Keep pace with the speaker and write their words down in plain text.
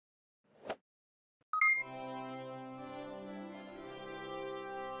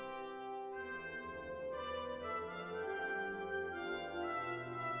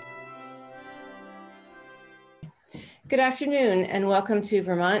Good afternoon and welcome to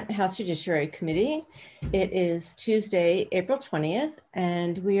Vermont House Judiciary Committee. It is Tuesday, April 20th,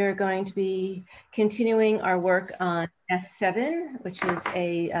 and we are going to be continuing our work on S.7, which is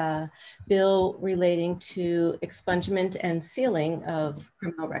a bill relating to expungement and sealing of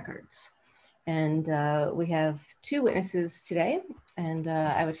criminal records. And we have two witnesses today, and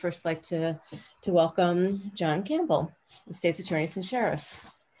I would first like to welcome John Campbell, the state's attorneys and sheriffs.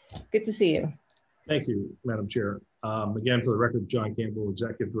 Good to see you. Thank you, Madam Chair. Again, for the record, John Campbell,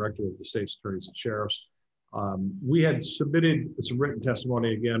 Executive Director of the State's Attorneys and Sheriffs. We had submitted some written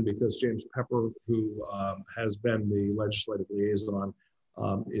testimony again because James Pepper, who has been the legislative liaison,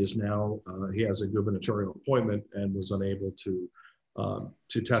 is now, he has a gubernatorial appointment and was unable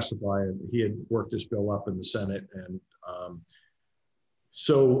to testify. And he had worked his bill up in the Senate. And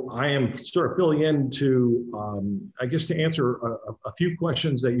so I am sort of filling in to, I guess, to answer a few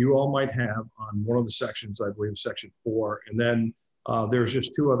questions that you all might have on one of the sections, I believe section 4. And then there's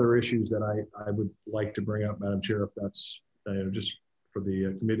just two other issues that I would like to bring up, Madam Chair, if that's just for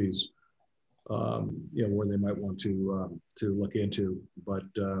the committees, where they might want to look into. But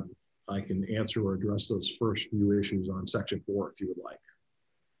I can answer or address those first few issues on section 4 if you would like.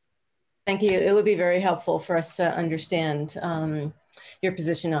 Thank you. It would be very helpful for us to understand your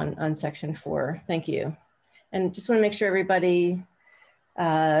position on section 4. Thank you. And just want to make sure everybody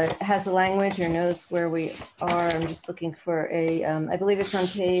has the language or knows where we are. I'm just looking for a, I believe it's on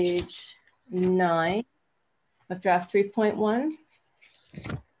page 9 of draft 3.1.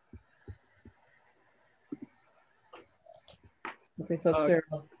 Okay, folks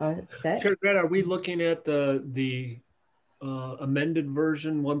are set. Are we looking at the amended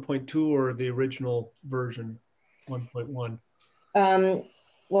version 1.2 or the original version 1.1?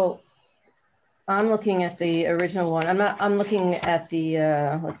 Well, I'm looking at the original one. I'm looking at the,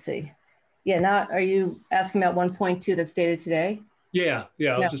 let's see. Yeah, are you asking about 1.2 that's dated today? Yeah.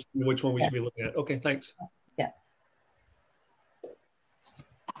 I was No. just wondering which one we should be looking at. Okay, thanks. Yeah.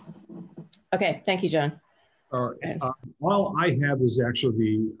 Okay, thank you, John. All right. All I have is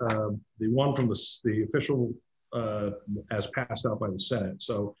actually the one from the official as passed out by the Senate.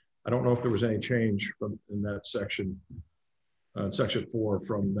 So I don't know if there was any change in that section, section 4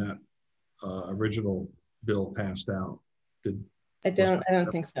 from that original bill passed out. I don't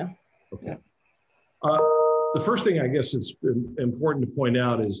think so. Okay. The first thing I guess it's important to point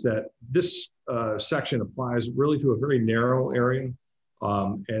out is that this section applies really to a very narrow area.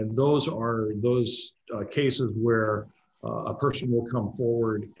 And those are those cases where a person will come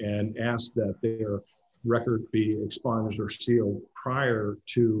forward and ask that their record be expunged or sealed prior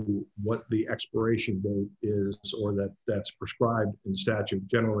to what the expiration date is, or that's prescribed in statute.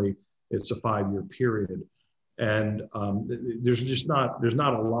 Generally, it's a 5-year period. And there's not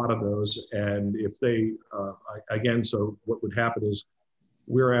a lot of those. And if they, again, so what would happen is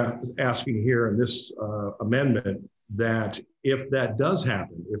we're asking here in this amendment that if that does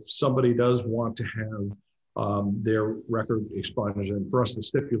happen, if somebody does want to have their record expunged, and for us to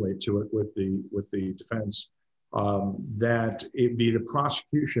stipulate to it with the defense, that it be the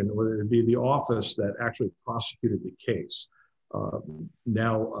prosecution or it be the office that actually prosecuted the case.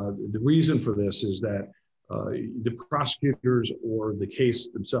 Now, the reason for this is that the prosecutors or the case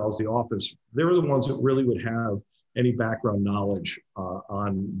themselves, the office, they're the ones that really would have any background knowledge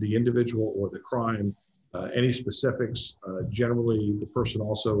on the individual or the crime. Any specifics. Generally, the person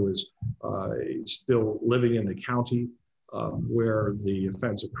also is still living in the county where the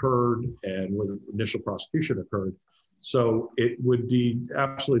offense occurred and where the initial prosecution occurred. So it would be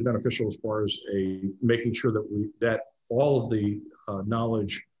absolutely beneficial as far as making sure that all of the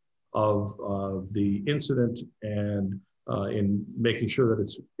knowledge of the incident and in making sure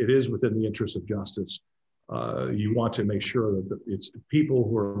that it is within the interest of justice. You want to make sure that it's the people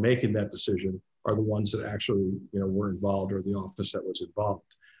who are making that decision are the ones that actually, were involved, or the office that was involved.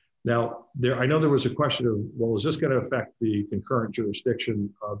 Now, I know there was a question of, well, is this going to affect the concurrent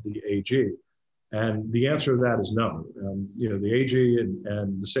jurisdiction of the AG? And the answer to that is no. The AG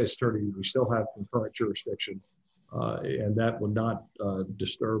and the state's attorney, we still have concurrent jurisdiction, and that would not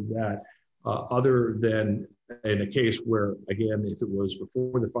disturb that, other than in a case where, again, if it was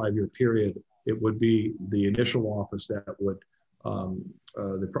before the 5-year period, it would be the initial office that would,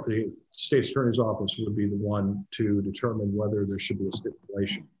 the state's attorney's office would be the one to determine whether there should be a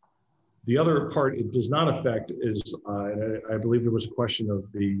stipulation. The other part it does not affect is, I believe there was a question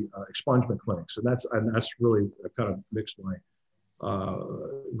of the expungement clinics, and that's really, I kind of mixed my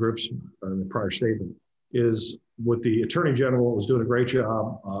groups in the prior statement, is what the Attorney General is doing a great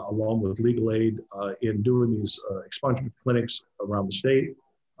job, along with legal aid, in doing these expungement clinics around the state.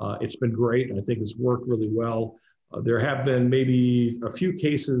 It's been great. I think it's worked really well. There have been maybe a few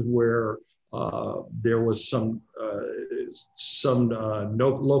cases where there was some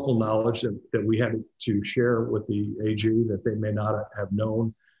local knowledge that we had to share with the AG that they may not have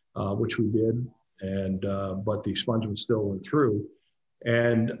known, which we did, and but the expungement still went through.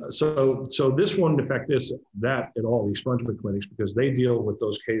 And so this wouldn't affect that at all, the expungement clinics, because they deal with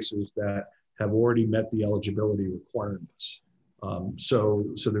those cases that have already met the eligibility requirements. So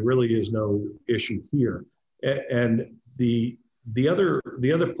there really is no issue here. And the other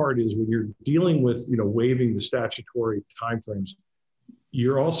part is when you're dealing with waiving the statutory timeframes,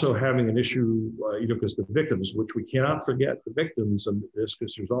 you're also having an issue because the victims, which we cannot forget the victims of this,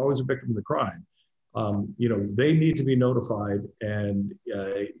 because there's always a victim of the crime. They need to be notified, and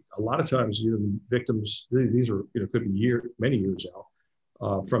a lot of times victims, these are could be many years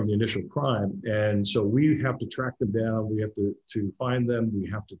out from the initial crime, and so we have to track them down. We have to find them. We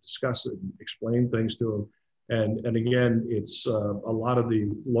have to discuss it and explain things to them. And again, it's a lot of the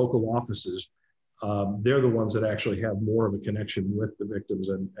local offices. They're the ones that actually have more of a connection with the victims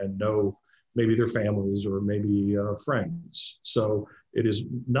and know maybe their families or maybe friends. So it is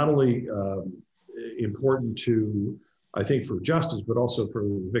not only important to, I think, for justice, but also for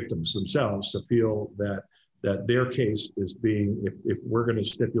the victims themselves to feel that their case is being, if we're going to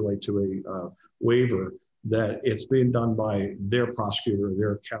stipulate to a waiver, that it's being done by their prosecutor or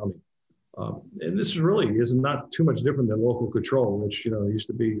their county. And this really is not too much different than local control, which used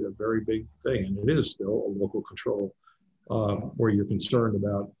to be a very big thing, and it is still a local control where you're concerned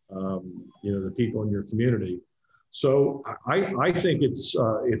about the people in your community. So I think it's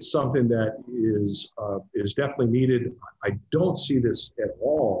something that is definitely needed. I don't see this at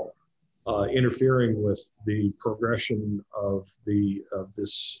all interfering with the progression of the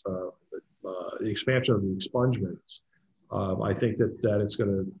expansion of the expungements. I think that it's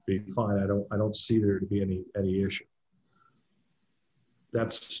going to be fine. I don't see there to be any issue.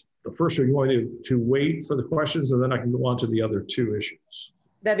 That's the first one. You want to wait for the questions, and then I can go on to the other two issues.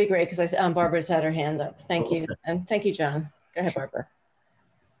 That'd be great, because Barbara's had her hand up. Thank you. And thank you, John. Go ahead, Barbara.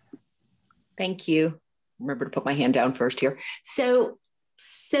 Thank you. Remember to put my hand down first here. So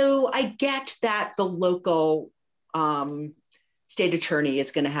I get that the local state attorney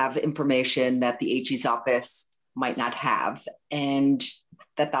is going to have information that the AG's office might not have, and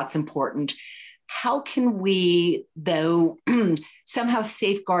that's important. How can we, though, somehow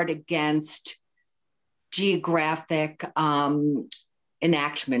safeguard against geographic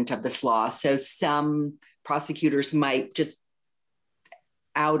enactment of this law? So some prosecutors might just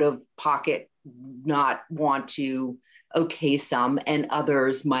out of pocket not want to okay some, and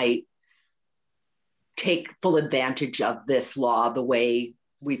others might take full advantage of this law the way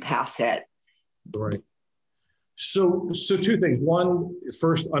we pass it. Right. So two things. One,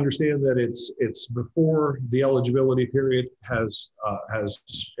 first, understand that it's before the eligibility period has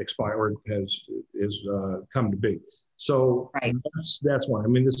expired, is come to be. So right. That's one. I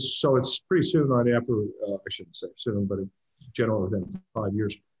mean, so it's pretty soon, right after. I shouldn't say soon, but generally within 5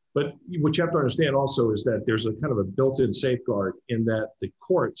 years. But what you have to understand also is that there's a kind of a built-in safeguard in that the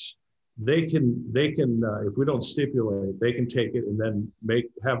courts, they can if we don't stipulate, they can take it and then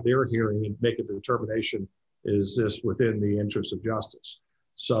have their hearing and make a determination. Is this within the interest of justice?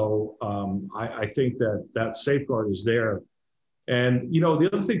 So I think that safeguard is there. And, the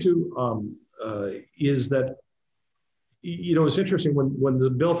other thing too is that, it's interesting when the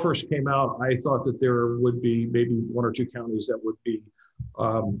bill first came out, I thought that there would be maybe one or two counties that would be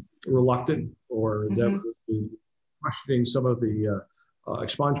reluctant or that would be questioning some of the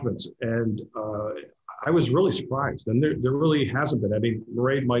expungements. And I was really surprised, and there really hasn't been. I mean,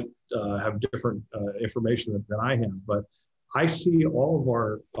 Mairead might have different information than I have, but I see all of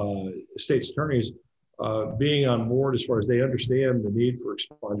our state's attorneys being on board as far as they understand the need for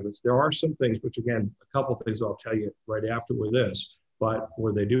expungements. There are some things, which again, a couple of things I'll tell you right after with this, but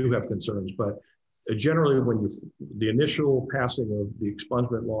where they do have concerns. But generally, when the initial passing of the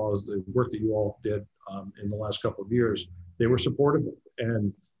expungement laws, the work that you all did in the last couple of years, they were supportive,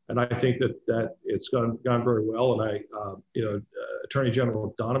 and I think that it's gone very well. And Attorney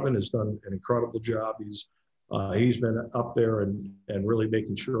General Donovan has done an incredible job. He's been up there and really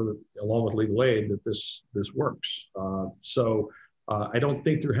making sure that, along with legal aid, that this works. So I don't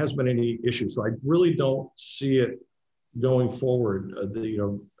think there has been any issues. So I really don't see it going forward,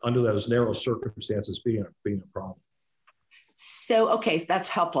 under those narrow circumstances being a problem. So, okay, that's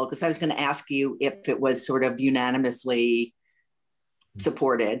helpful, because I was going to ask you if it was sort of unanimously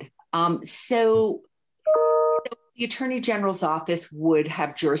supported. So the Attorney General's office would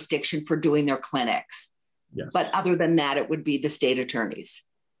have jurisdiction for doing their clinics. Yes. But other than that, it would be the state attorneys.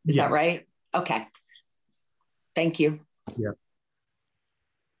 Is that right? Okay. Thank you. Yeah.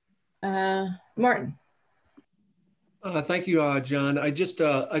 Martin. Thank you, John. I just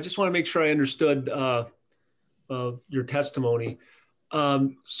want to make sure I understood your testimony.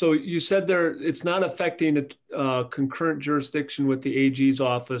 So you said it's not affecting concurrent jurisdiction with the AG's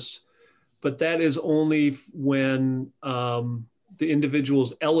office, but that is only when the individual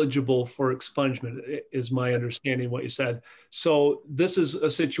is eligible for expungement, is my understanding what you said. So this is a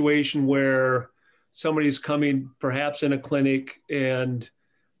situation where somebody's coming perhaps in a clinic and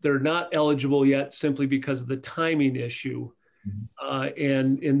they're not eligible yet simply because of the timing issue.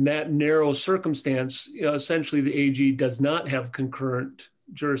 And in that narrow circumstance, essentially the AG does not have concurrent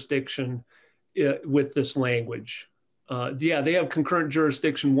jurisdiction with this language. Yeah, they have concurrent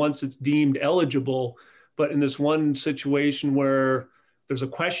jurisdiction once it's deemed eligible, but in this one situation where there's a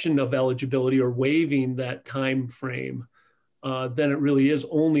question of eligibility or waiving that time frame, then it really is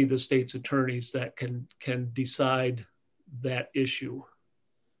only the state's attorneys that can decide that issue.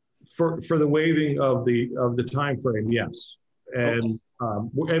 For the waiving of the time frame, yes. And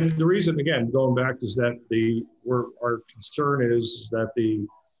okay. And the reason, again, going back, is that our concern is that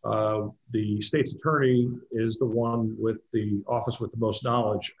the state's attorney is the one with the office with the most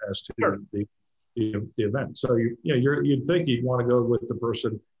knowledge as to sure. the event. So you'd think you'd want to go with the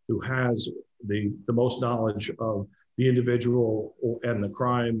person who has the most knowledge of the individual and the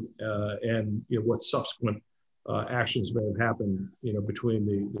crime, and what subsequent actions may have happened, between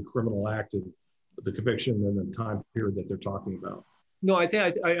the criminal act and the conviction and the time period that they're talking about. No, I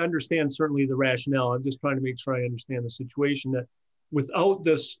think I understand certainly the rationale. I'm just trying to make sure I understand the situation, that without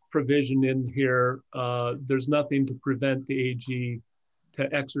this provision in here, there's nothing to prevent the AG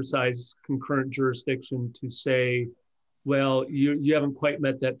to exercise concurrent jurisdiction to say, well, you haven't quite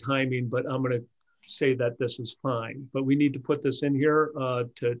met that timing, but I'm going to say that this is fine. But we need to put this in here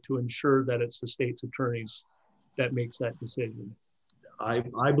to ensure that it's the state's attorneys that makes that decision.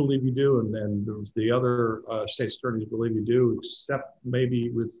 I believe you do, and then the other state's attorneys believe you do, except maybe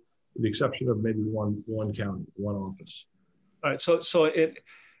with the exception of maybe one county, one office. All right, so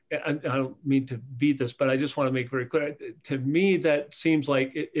I don't mean to beat this, but I just want to make very clear. To me, that seems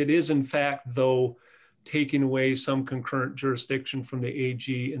like it is in fact, though, taking away some concurrent jurisdiction from the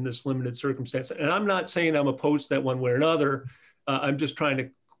AG in this limited circumstance. And I'm not saying I'm opposed to that one way or another. I'm just trying to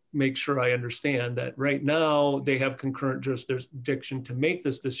make sure I understand that right now they have concurrent jurisdiction to make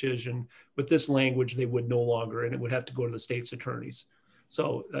this decision. With this language, they would no longer, and it would have to go to the state's attorneys.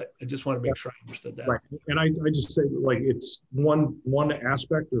 So I just want to make sure I understood that. Right, and I just say, like, it's one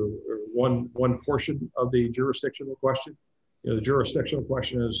aspect or one portion of the jurisdictional question. The jurisdictional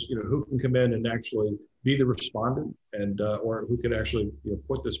question is, who can come in and actually be the respondent, and or who can actually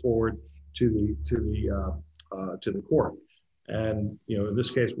put this forward to the court. And in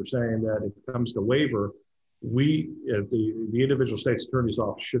this case, we're saying that if it comes to waiver, the individual state's attorney's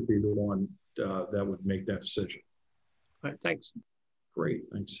office should be the one that would make that decision. All right, thanks. Great,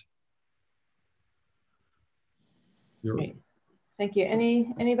 thanks. Great. Thank you.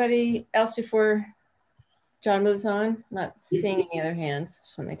 Anybody else before John moves on? I'm not seeing any other hands.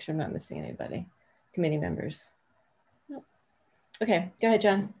 Just want to make sure I'm not missing anybody. Committee members. Nope. Okay, go ahead,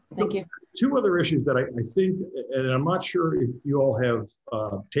 John. Thank you. Two other issues that I think, and I'm not sure if you all have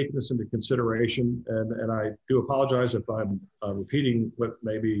taken this into consideration, and I do apologize if I'm repeating what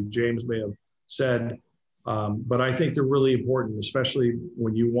maybe James may have said, but I think they're really important, especially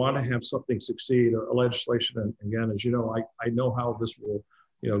when you want to have something succeed, a legislation. And again, as you know, I know how this will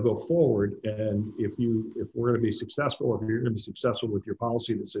go forward, and if we're going to be successful, if you're going to be successful with your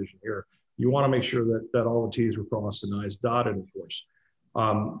policy decision here, you want to make sure that all the T's were crossed and I's dotted, of course.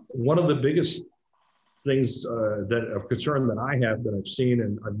 One of the biggest things that of concern that I have, that I've seen,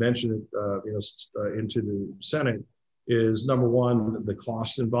 and I've mentioned it into the Senate, is number one, the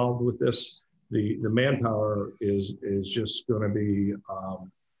cost involved with this. The manpower is just going to be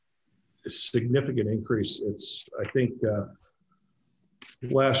a significant increase. It's, I think,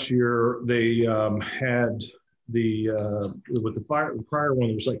 last year they had with the prior one,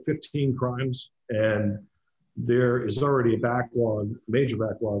 it was like 15 crimes, and there is already a major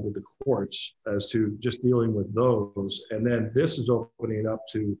backlog with the courts as to just dealing with those. And then this is opening up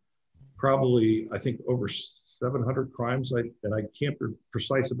to probably, I think, over 700 crimes. And I can't be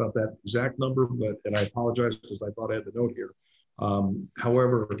precise about that exact number, and I apologize because I thought I had the note here.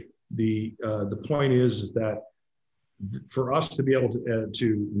 However, the point is that for us to be able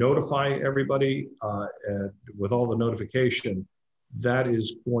to notify everybody with all the notification, that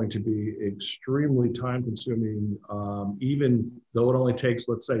is going to be extremely time consuming, even though it only takes,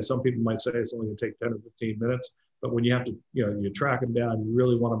 let's say, some people might say it's only going to take 10 or 15 minutes, but when you have to, you track them down, you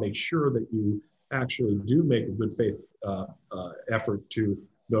really want to make sure that you actually do make a good faith effort to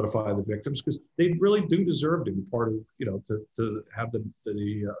notify the victims, because they really do deserve to be part of, to have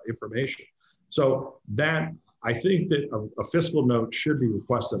the information. So that, I think that a fiscal note should be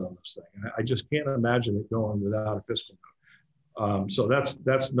requested on this thing. I just can't imagine it going without a fiscal note. So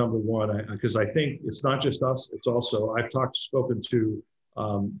that's number one, because I think it's not just us. It's also, I've spoken to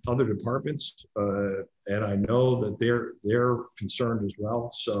other departments, and I know that they're concerned as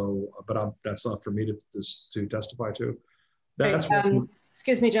well. So, but that's not for me to testify to. That's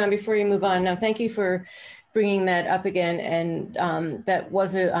excuse me, John, before you move on. No, thank you for bringing that up again. And that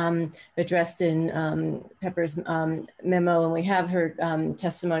was addressed in Pepper's memo, and we have heard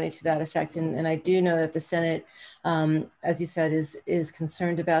testimony to that effect. And I do know that the Senate, as you said, is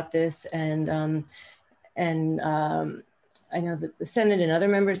concerned about this. And I know that the Senate and other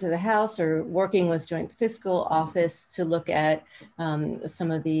members of the House are working with Joint Fiscal Office to look at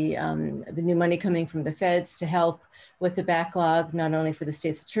some of the new money coming from the feds to help with the backlog, not only for the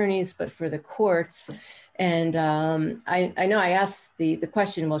state's attorneys, but for the courts. And I know I asked the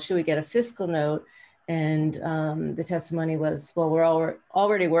question, well, should we get a fiscal note? And the testimony was, well, we're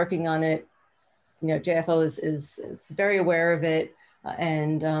already working on it. JFO is very aware of it,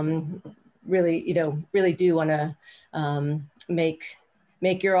 and really do want to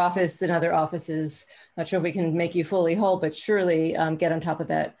make your office and other offices, not sure if we can make you fully whole, but surely get on top of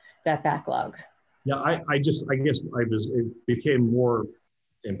that backlog. Yeah, it became more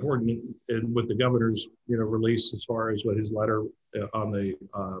important with the governor's, release, as far as what his letter on the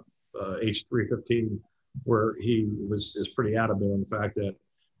H315, where he is pretty adamant on the fact that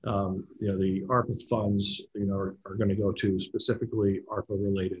the ARPA funds, are going to go to specifically ARPA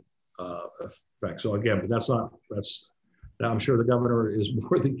related effects. So again, but I'm sure the governor is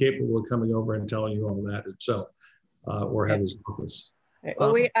more than capable of coming over and telling you all that himself, or have his office.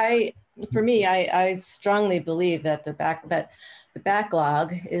 Well, for me, I strongly believe that the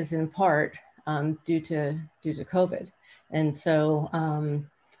backlog is in part due to COVID, and so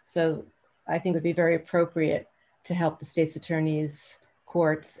I think it would be very appropriate to help the state's attorneys,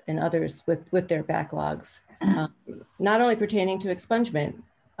 courts, and others with their backlogs, not only pertaining to expungement,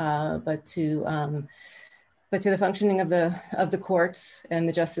 but to the functioning of the courts and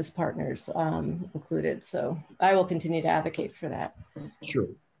the justice partners included. So I will continue to advocate for that. Sure,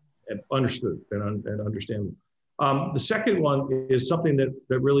 and understood and understandable. The second one is something that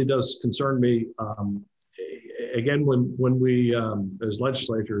really does concern me. Again, when we, as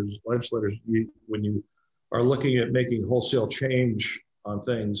legislators, when you are looking at making wholesale change on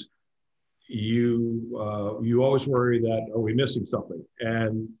things, you always worry that, are we missing something?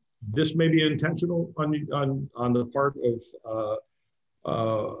 And this may be intentional on the part of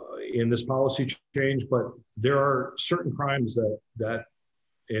in this policy change, but there are certain crimes that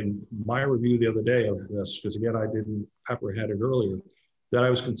in my review the other day of this, because again, Pepper had it earlier, that I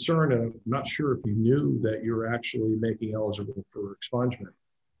was concerned, and I'm not sure if you knew that you're actually making eligible for expungement,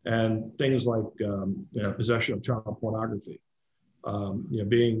 and things like possession of child pornography,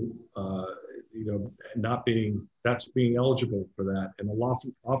 being that's being eligible for that. And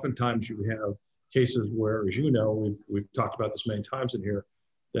oftentimes you have cases where, as you know, we've talked about this many times in here,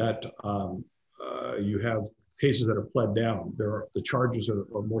 that you have cases that are pled down. The charges are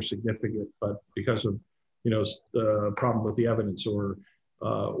more significant, but because of the problem with the evidence or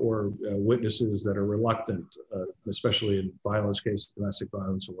witnesses that are reluctant, especially in violence cases, domestic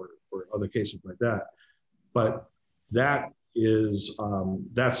violence, or other cases like that. But that is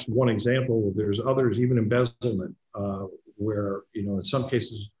that's one example. There's others, even embezzlement, where in some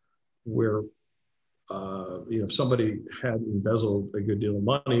cases where if somebody had embezzled a good deal of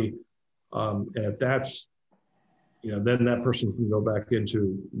money, and if that's then that person can go back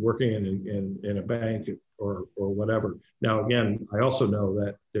into working in a bank or whatever. Now, again, I also know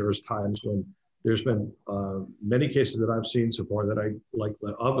that there's times when there's been many cases that I've seen so far that I like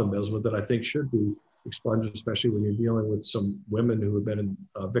of embezzlement that I think should be expunged, especially when you're dealing with some women who have been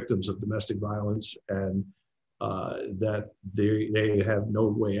victims of domestic violence, and that they have no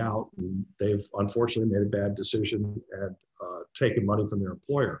way out. And they've unfortunately made a bad decision and taken money from their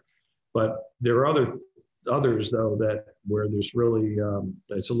employer. But there are others though where there's really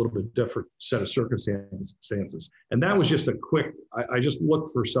it's a little bit different set of circumstances. And that was just a quick. I just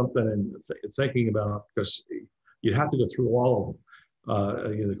looked for something and thinking about, because you have to go through all of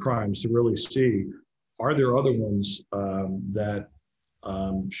them, the crimes, to really see, are there other ones that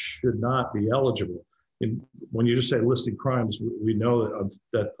should not be eligible? And when you just say listed crimes, we know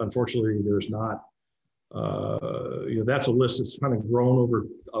that unfortunately there's not. That's a list that's kind of grown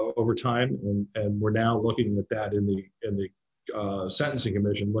over time, and we're now looking at that in the Sentencing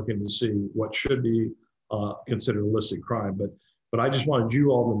Commission looking to see what should be considered a listed crime. But I just wanted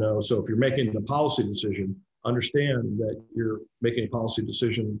you all to know, so if you're making a policy decision, understand that you're making a policy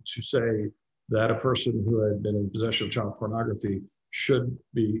decision to say that a person who had been in possession of child pornography should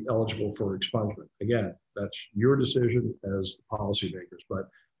be eligible for expungement. Again, that's your decision as policymakers, but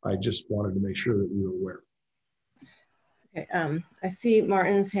I just wanted to make sure that you were aware. Okay, I see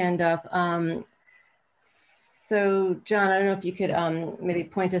Martin's hand up. So John, I don't know if you could maybe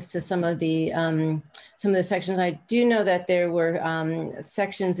point us to some of the sections. I do know that there were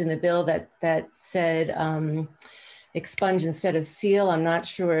sections in the bill that said expunge instead of seal. I'm not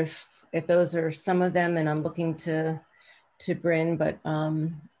sure if those are some of them, and I'm looking to Bryn, but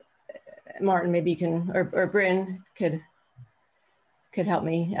Martin, maybe you can, or Bryn could help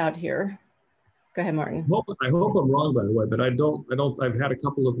me out here. Go ahead, Martin. I hope I'm wrong, by the way, but I've had a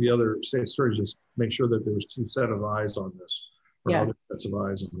couple of the other state stories just make sure that there's two set of eyes on this, or other sets of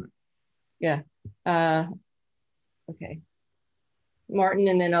eyes on it. Yeah. Okay. Martin,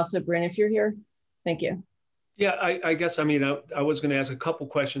 and then also Bryn, if you're here. Thank you. Yeah, I guess, I mean, I was going to ask a couple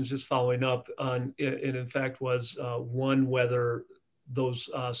questions just following up on, and in fact was one, whether those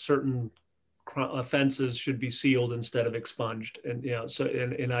certain offenses should be sealed instead of expunged, and so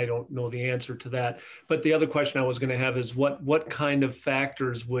and I don't know the answer to that. But the other question I was going to have is what kind of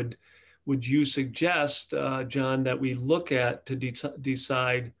factors would you suggest, John, that we look at to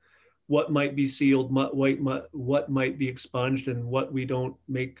decide what might be sealed, what might be expunged, and what we don't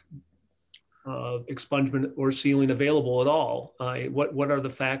make expungement or sealing available at all? What are the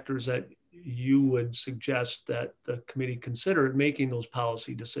factors that you would suggest that the committee consider making those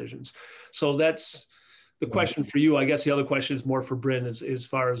policy decisions? So that's the question for you. I guess the other question is more for Bryn, as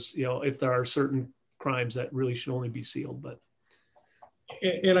far as, if there are certain crimes that really should only be sealed. But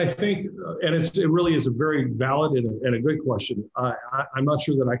and I think, and it really is a very valid and a good question. I'm not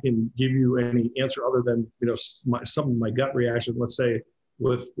sure that I can give you any answer other than some of my gut reaction. Let's say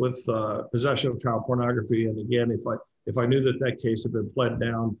with possession of child pornography, and again, if I knew that case had been pled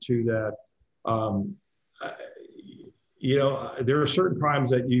down to that, there are certain crimes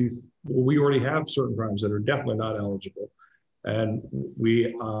that we already have certain crimes that are definitely not eligible, and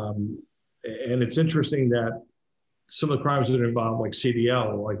and it's interesting that some of the crimes that involve like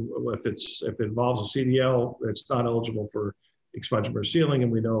CDL, like if it involves a CDL, it's not eligible for expungement or sealing,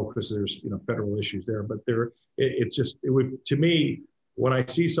 and we know because there's federal issues there. But it would, to me, when I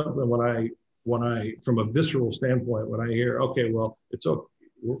see something, when I from a visceral standpoint, when I hear, okay, well, it's okay,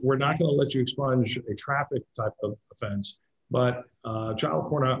 we're not going to let you expunge a traffic type of offense, but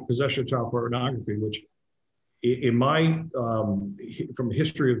possession of child pornography, which in my from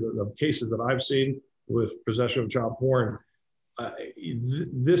history of cases that I've seen with possession of child porn,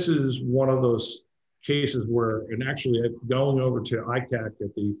 this is one of those cases where, and actually going over to ICAC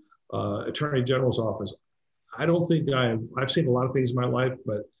at the Attorney General's office, I don't think I've seen a lot of things in my life,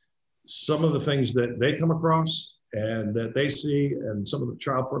 but some of the things that they come across and that they see, and some of the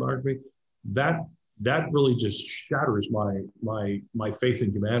child pornography, that really just shatters my faith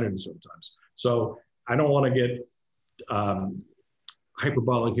in humanity sometimes. So I don't want to get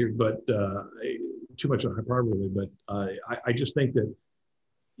hyperbolic here, but too much of hyperbole, but I just think that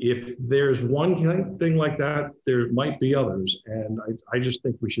if there's one thing like that, there might be others. And I just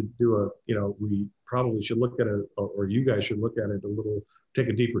think we should do we probably should look at it, or you guys should look at it take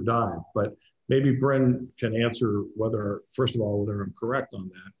a deeper dive. But maybe Bryn can answer first of all, whether I'm correct on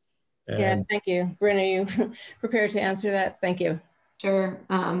that. Yeah, thank you. Bryn, are you prepared to answer that? Thank you. Sure.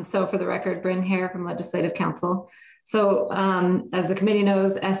 So for the record, Bryn here from Legislative Council. So as the committee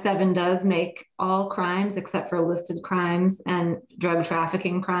knows, S.7 does make all crimes except for listed crimes and drug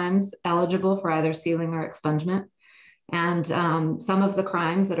trafficking crimes eligible for either sealing or expungement. And some of the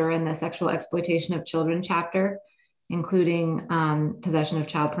crimes that are in the sexual exploitation of children chapter, including possession of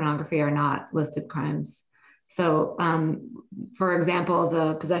child pornography, are not listed crimes. So for example,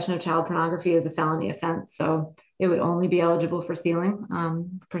 the possession of child pornography is a felony offense. So it would only be eligible for sealing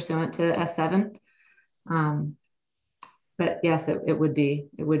pursuant to S.7. But yes, it would be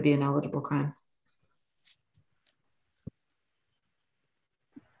an eligible crime.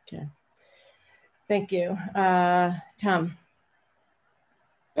 Okay. Thank you. Tom.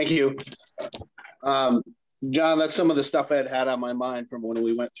 Thank you. John, that's some of the stuff I had on my mind from when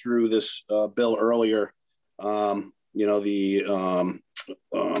we went through this bill earlier. The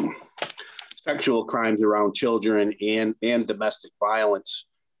sexual crimes around children and domestic violence.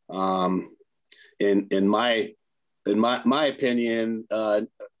 In my opinion,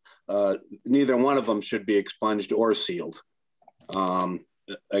 neither one of them should be expunged or sealed.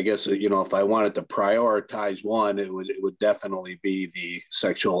 I guess, you know, if I wanted to prioritize one, it would definitely be the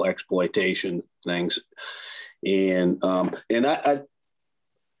sexual exploitation things. And I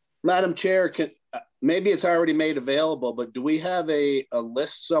Madam Chair, maybe it's already made available, but do we have a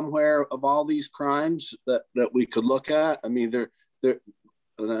list somewhere of all these crimes that we could look at? I mean,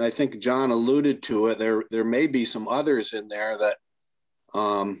 and I think John alluded to it. There may be some others in there that,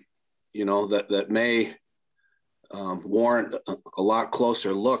 you know, that may warrant a lot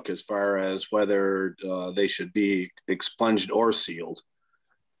closer look as far as whether they should be expunged or sealed.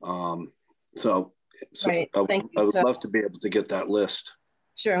 So Right. I would love to be able to get that list.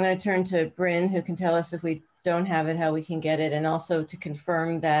 Sure, I'm going to turn to Bryn, who can tell us if we don't have it, how we can get it, and also to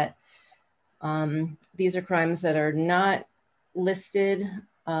confirm that these are crimes that are not listed,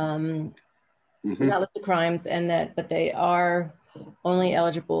 not listed crimes, and but they are only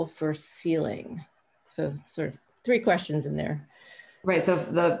eligible for sealing. So sort of 3 questions in there. Right.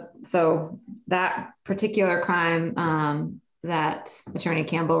 So that particular crime that Attorney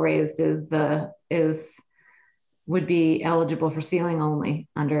Campbell raised would be eligible for sealing only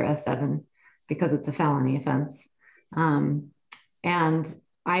under S7 because it's a felony offense. And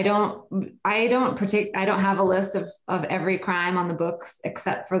I don't have a list of every crime on the books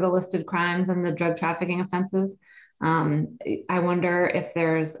except for the listed crimes and the drug trafficking offenses. I wonder if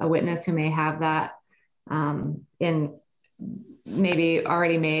there's a witness who may have that in maybe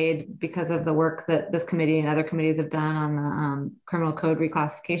already made because of the work that this committee and other committees have done on the criminal code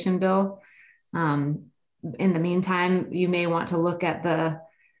reclassification bill. In the meantime, you may want to look at the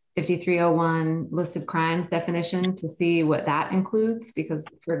 5301 listed crimes definition to see what that includes, because,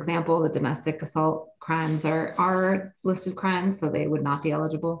 for example, the domestic assault crimes are listed crimes, so they would not be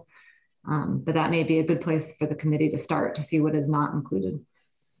eligible. But that may be a good place for the committee to start to see what is not included.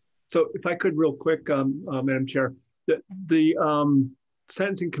 So if I could real quick, Madam Chair, the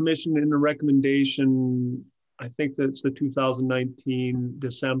Sentencing Commission in the recommendation, I think that's the 2019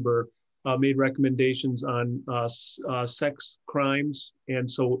 December, made recommendations on sex crimes. And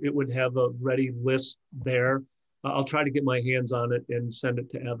so it would have a ready list there. I'll try to get my hands on it and send it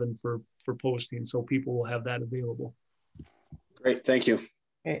to Evan for posting so people will have that available. Great, thank you.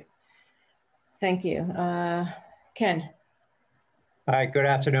 Great, thank you. Ken. Hi, good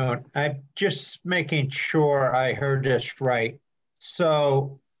afternoon. I'm just making sure I heard this right.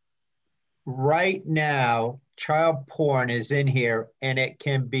 So right now, child porn is in here and it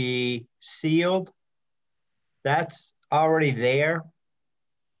can be sealed. That's already there.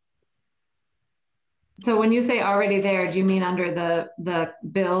 So when you say already there, do you mean under the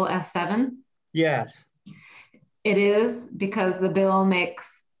bill S7? Yes. It is, because the bill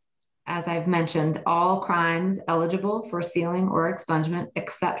makes, as I've mentioned, all crimes eligible for sealing or expungement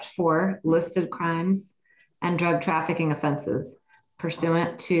except for listed crimes and drug trafficking offenses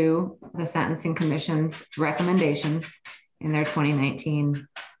pursuant to the Sentencing Commission's recommendations in their 2019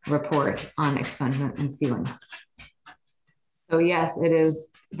 report on expungement and sealing. So yes, it is,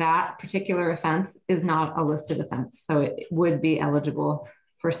 that particular offense is not a listed offense. So it would be eligible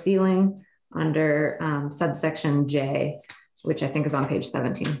for sealing under subsection J, which I think is on page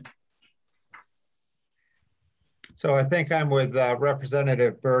 17. So I think I'm with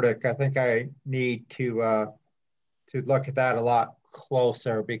Representative Burdick. I think I need to look at that a lot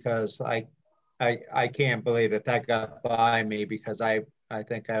closer, because I can't believe that got by me, because I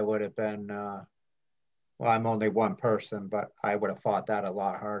think I would have been, well, I'm only one person, but I would have fought that a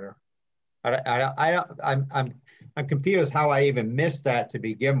lot harder. I'm confused how I even missed that to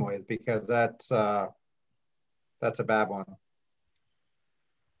begin with, because that's a bad one.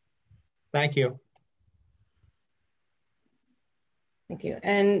 Thank you. Thank you.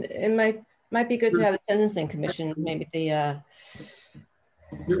 And it might be good to have the Sentencing Commission, maybe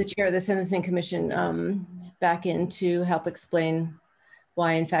the chair of the Sentencing Commission back in to help explain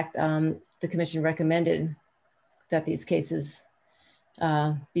why, in fact, the commission recommended that these cases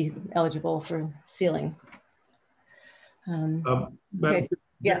be eligible for sealing. Okay.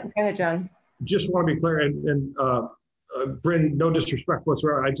 Yeah, go ahead, John. Just want to be clear, and Bryn, no disrespect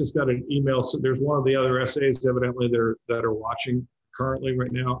whatsoever. I just got an email. So there's one of the other SAs evidently that are watching currently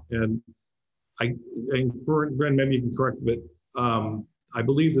right now, and Bryn, maybe you can correct me, but I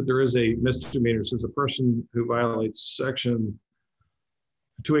believe that there is a misdemeanor. Says a person who violates section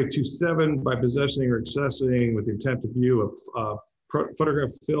 2827 by possessing or accessing with the intent to view a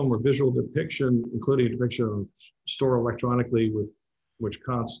photograph, film, or visual depiction, including a depiction of stored electronically, which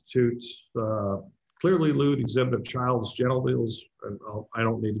constitutes clearly lewd exhibit of child's genitals. And I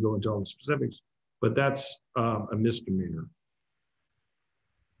don't need to go into all the specifics, but that's a misdemeanor.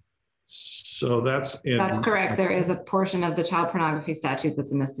 So that's correct. There is a portion of the child pornography statute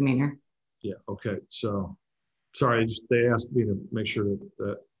that's a misdemeanor. Yeah. Okay. So, sorry, they asked me to make sure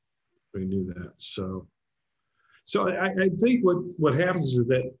that we knew that. So I think what happens is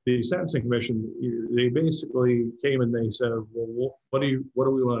that the Sentencing Commission, they basically came and they said, well, what do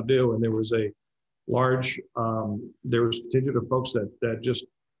we want to do? And there was a large, there was a contingent of folks that just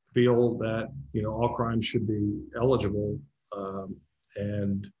feel that, you know, all crimes should be eligible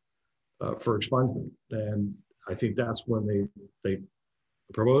and for expungement. And I think that's when they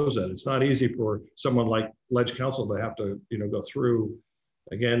propose that. It's not easy for someone like Ledge Counsel to have to, you know, go through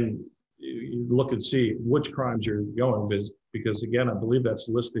again. You look and see which crimes you're going because again, I believe that's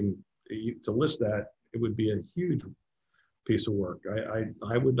listing to list that it would be a huge piece of work. I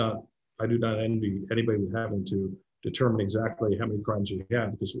do not envy anybody with having to determine exactly how many crimes you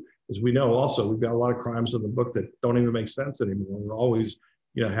have, because as we know also, we've got a lot of crimes in the book that don't even make sense anymore. We're always,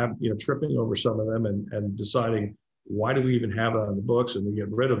 you know, tripping over some of them and deciding why do we even have it on the books, and we get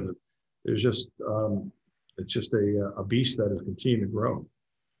rid of it. There's just, it's just a beast that is continuing to grow.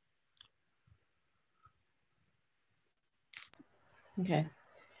 Okay,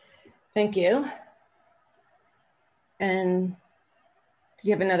 thank you. And did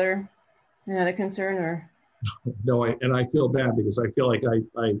you have another concern or? No, and I feel bad because I feel like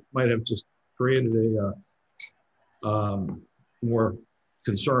I might have just created a more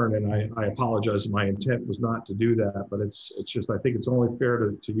concern, and I apologize. My intent was not to do that, but it's just, I think it's only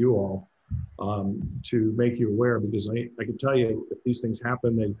fair to you all to make you aware, because I can tell you if these things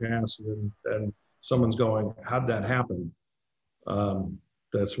happen, they pass, and someone's going, how'd that happen?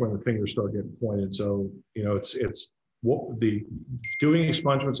 That's when the fingers start getting pointed. So, you know, it's what the doing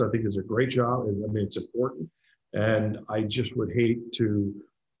expungements, I think, is a great job. I mean, it's important, and I just would hate to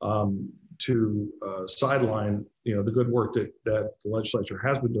sideline, you know, the good work that the legislature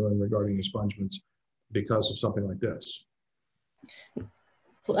has been doing regarding expungements because of something like this.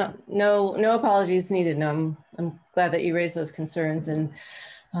 No apologies needed. No, I'm glad that you raised those concerns, and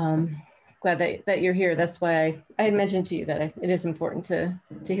glad that you're here. That's why I had mentioned to you that it is important to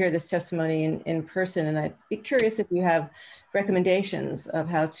hear this testimony in person. And I'd be curious if you have recommendations of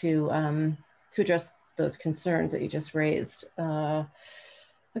how to address those concerns that you just raised.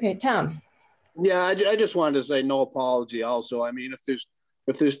 Okay, Tom. Yeah, I just wanted to say no apology also. I mean,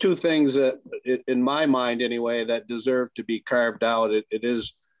 if there's two things that, in my mind anyway, that deserve to be carved out, it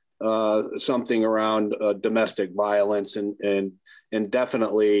is something around domestic violence and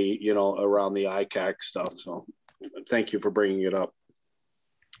definitely, you know, around the ICAC stuff. So thank you for bringing it up.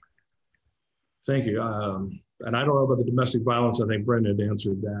 Thank you. And I don't know about the domestic violence. I think Brendan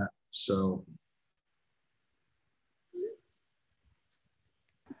answered that. So.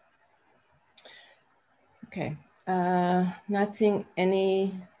 Okay. Not seeing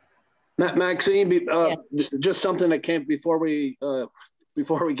any. Maxine, just something that came before we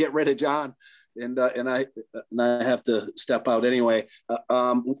get rid of John, and I have to step out anyway.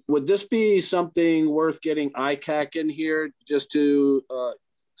 Would this be something worth getting ICAC in here just to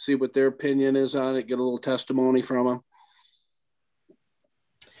see what their opinion is on it, get a little testimony from them?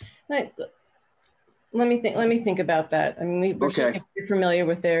 Let me think about that. I mean, we're certainly familiar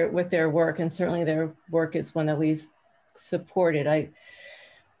with their work, and certainly their work is one that we've supported. I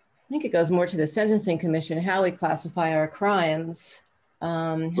think it goes more to the Sentencing Commission, how we classify our crimes,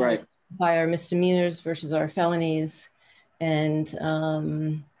 how we classify our misdemeanors versus our felonies, and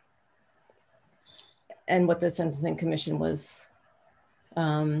what the Sentencing Commission was. I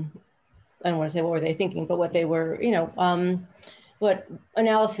don't want to say what were they thinking, but what they were, you know, what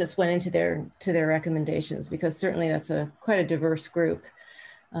analysis went into their recommendations, because certainly that's quite a diverse group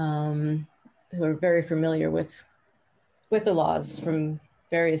who are very familiar with the laws from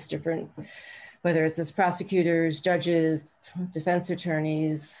various different, whether it's as prosecutors, judges, defense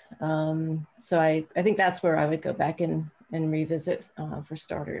attorneys. So I think that's where I would go back and revisit for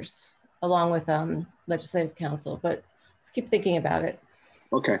starters, along with legislative counsel. But let's keep thinking about it.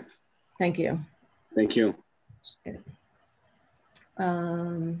 Okay. Thank you. Thank you.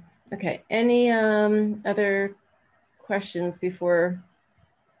 Okay, any other questions before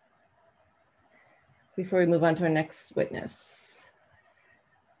we move on to our next witness?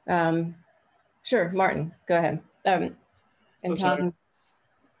 Sure, Martin, go ahead. And Tom,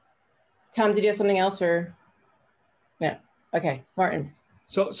 did you have something else, or? Yeah, okay, Martin.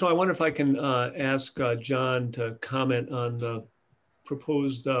 So I wonder if I can ask John to comment on the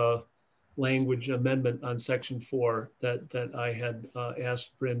proposed language amendment on section 4 that I had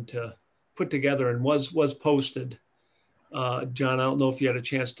asked Bryn to put together and was posted. John, I don't know if you had a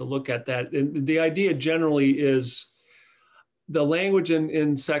chance to look at that. And the idea generally is the language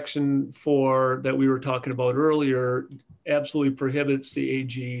in section 4 that we were talking about earlier absolutely prohibits the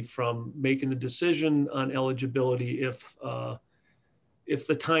AG from making the decision on eligibility if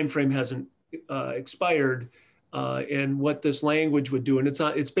the time frame hasn't expired. And what this language would do, and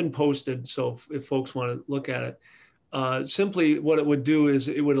it's been posted, so if folks want to look at it, simply what it would do is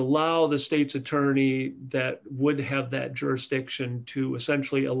it would allow the state's attorney that would have that jurisdiction to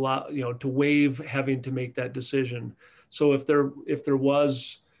essentially allow, to waive having to make that decision. So if there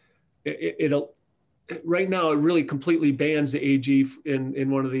was, it'll, right now it really completely bans the AG in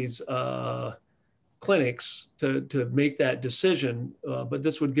one of these clinics to make that decision. But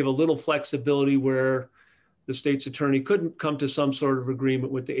this would give a little flexibility where the state's attorney couldn't come to some sort of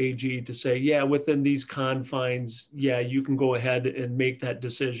agreement with the AG to say, yeah, within these confines, yeah, you can go ahead and make that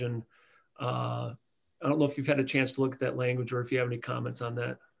decision. I don't know if you've had a chance to look at that language or if you have any comments on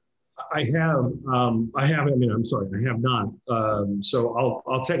that. I have. I mean, I'm sorry, I have not. So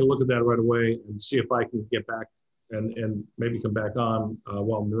I'll take a look at that right away and see if I can get back and maybe come back on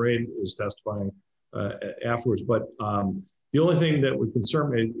while Mairead is testifying afterwards. But the only thing that would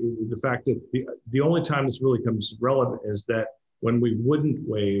concern me is the fact that the only time this really comes relevant is that when we wouldn't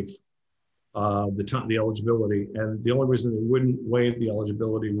waive the eligibility, and the only reason they wouldn't waive the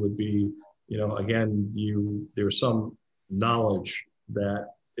eligibility would be, again, there's some knowledge that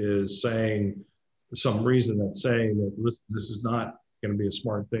is saying, some reason that's saying that this is not going to be a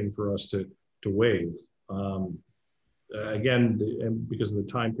smart thing for us to waive. Again, and because of the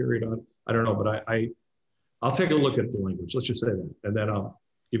time period, I don't know, but I'll take a look at the language. Let's just say that, and then I'll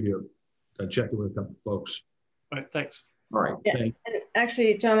give you a check in with a couple folks. All right, thanks. All right. Yeah, and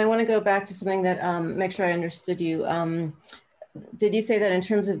actually, John, I want to go back to something that make sure I understood you. Did you say that in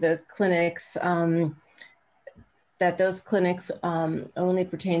terms of the clinics, that those clinics only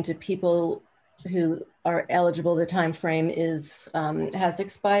pertain to people who are eligible? The time frame has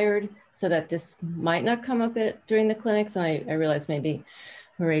expired, so that this might not come up during the clinics. And I realize maybe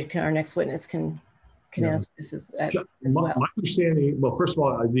Mairead, our next witness, can answer this as well. My understanding, well, first of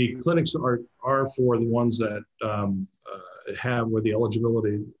all, the clinics are for the ones that have where the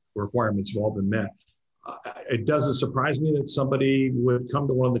eligibility requirements have all been met. It doesn't surprise me that somebody would come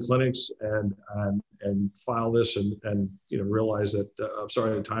to one of the clinics and file this and realize that I'm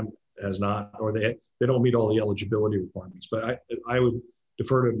sorry, the time has not, or they don't meet all the eligibility requirements. But I would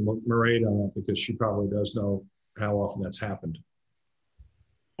defer to Mairead on that because she probably does know how often that's happened.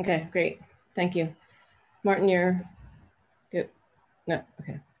 Okay, great, thank you. Martin, you're good? No,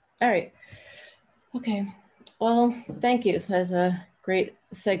 okay. All right. Okay, well, thank you. So that's a great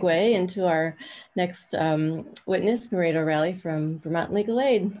segue into our next witness, Mairead O'Reilly from Vermont Legal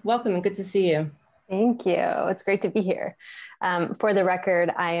Aid. Welcome and good to see you. Thank you. It's great to be here. For the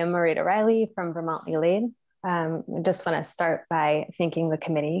record, I am Mairead O'Reilly from Vermont Legal Aid. I just want to start by thanking the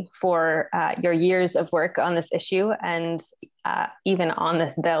committee for your years of work on this issue and even on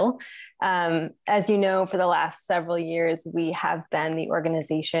this bill. As you know, for the last several years, we have been the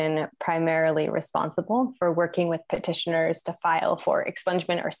organization primarily responsible for working with petitioners to file for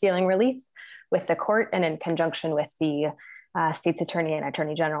expungement or sealing relief with the court and in conjunction with the state's attorney and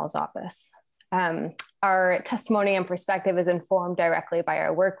attorney general's office. Our testimony and perspective is informed directly by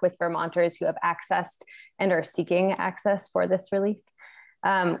our work with Vermonters who have accessed and are seeking access for this relief.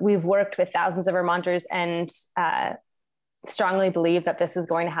 We've worked with thousands of Vermonters and strongly believe that this is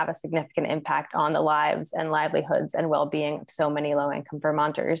going to have a significant impact on the lives and livelihoods and well-being of so many low-income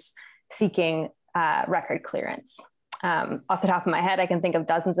Vermonters seeking record clearance. Off the top of my head, I can think of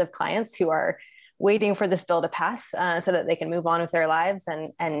dozens of clients who are waiting for this bill to pass so that they can move on with their lives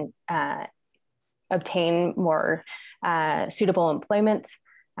and obtain more suitable employment.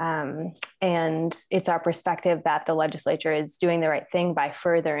 And it's our perspective that the legislature is doing the right thing by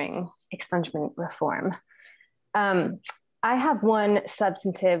furthering expungement reform. I have one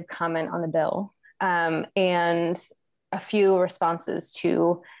substantive comment on the bill and a few responses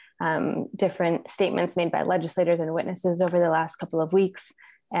to different statements made by legislators and witnesses over the last couple of weeks.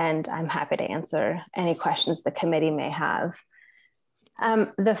 And I'm happy to answer any questions the committee may have.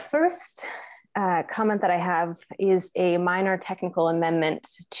 The first comment that I have is a minor technical amendment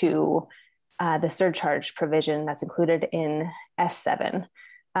to the surcharge provision that's included in S.7.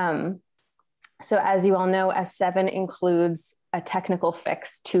 So as you all know, S.7 includes a technical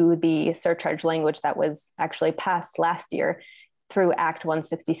fix to the surcharge language that was actually passed last year through Act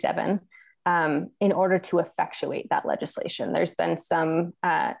 167 in order to effectuate that legislation. There's been some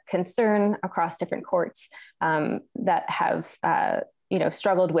concern across different courts that have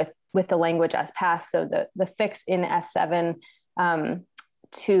struggled with the language as passed. So the fix in S7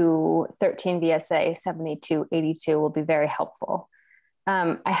 to 13 VSA 7282 will be very helpful.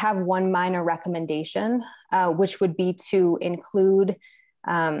 I have one minor recommendation, which would be to include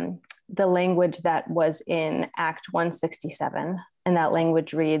the language that was in Act 167. And that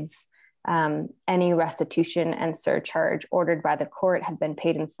language reads, any restitution and surcharge ordered by the court have been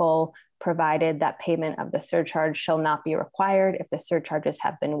paid in full, provided that payment of the surcharge shall not be required if the surcharges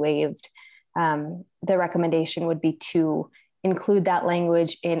have been waived. The recommendation would be to include that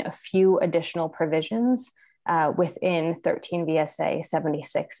language in a few additional provisions within 13 VSA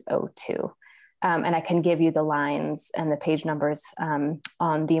 7602. And I can give you the lines and the page numbers on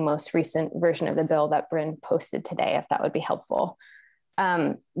the most recent version of the bill that Bryn posted today, if that would be helpful.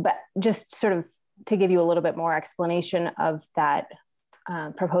 But just sort of to give you a little bit more explanation of that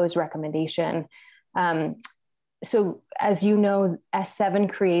proposed recommendation. So as you know,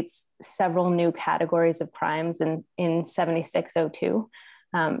 S7 creates several new categories of crimes in 7602,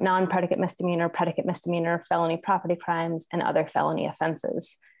 non-predicate misdemeanor, predicate misdemeanor, felony property crimes, and other felony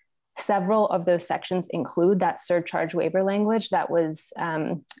offenses. Several of those sections include that surcharge waiver language that was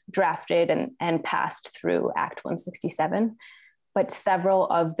drafted and passed through Act 167, but several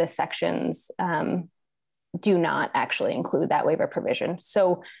of the sections do not actually include that waiver provision.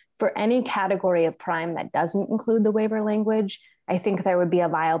 So for any category of crime that doesn't include the waiver language, I think there would be a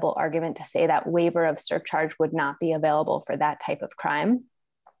viable argument to say that waiver of surcharge would not be available for that type of crime.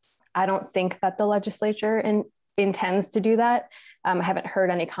 I don't think that the legislature intends to do that. I haven't heard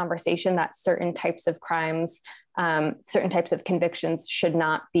any conversation that certain types of crimes, certain types of convictions should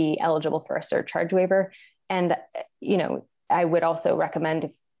not be eligible for a surcharge waiver. And, you know, I would also recommend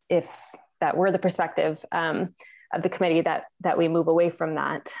if that were the perspective of the committee that we move away from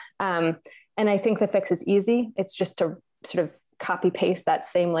that. And I think the fix is easy. It's just to sort of copy paste that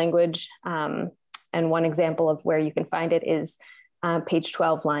same language. And one example of where you can find it is page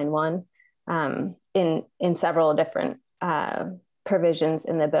 12, line 1, in several different provisions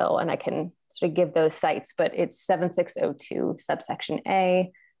in the bill. And I can sort of give those sites, but it's 7602, subsection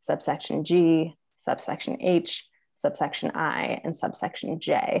A, subsection G, subsection H, subsection I, and subsection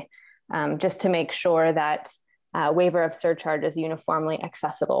J, just to make sure that waiver of surcharge is uniformly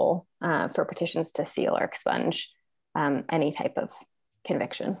accessible for petitions to seal or expunge any type of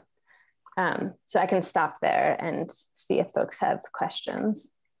conviction. So I can stop there and see if folks have questions.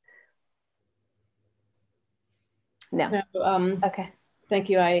 No. Okay. Thank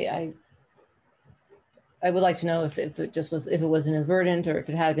you. I would like to know if it just was, if it was inadvertent or if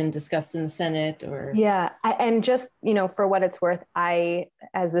it had been discussed in the Senate or. Yeah. And just, you know, for what it's worth,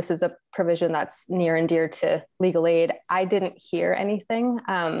 as this is a provision that's near and dear to legal aid, I didn't hear anything.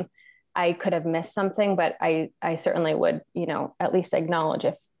 I could have missed something, but I certainly would, you know, at least acknowledge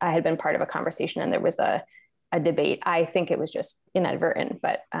if I had been part of a conversation and there was a debate. I think it was just inadvertent,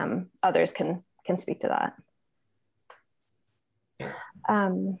 but others can speak to that. Yeah.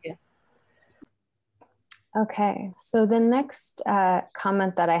 Okay, so the next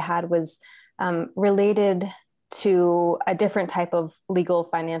comment that I had was related to a different type of legal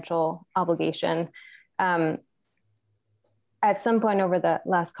financial obligation. At some point over the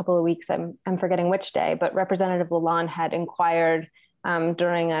last couple of weeks, I'm forgetting which day, but Representative Lalonde had inquired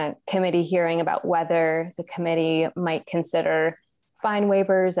during a committee hearing about whether the committee might consider fine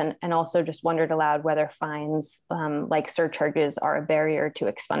waivers and also just wondered aloud whether fines like surcharges are a barrier to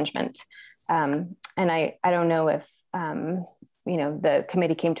expungement. And I don't know if, you know, the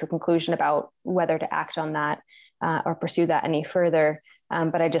committee came to a conclusion about whether to act on that or pursue that any further,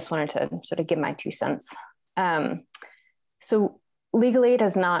 but I just wanted to sort of give my 2 cents. So Legal Aid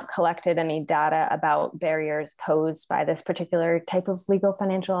has not collected any data about barriers posed by this particular type of legal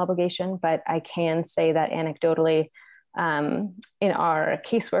financial obligation, but I can say that anecdotally, in our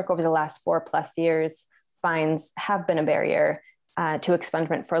casework over the last 4+ years, fines have been a barrier to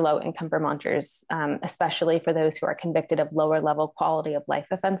expungement for low-income Vermonters, especially for those who are convicted of lower-level quality of life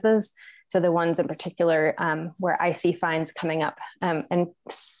offenses. So the ones in particular where I see fines coming up, and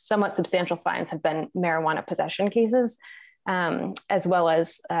somewhat substantial fines have been marijuana possession cases, as well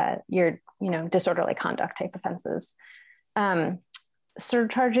as your, you know, disorderly conduct type offenses.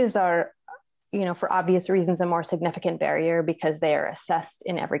 Surcharges are, you know, for obvious reasons, a more significant barrier because they are assessed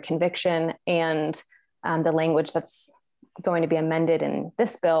in every conviction, and the language that's going to be amended in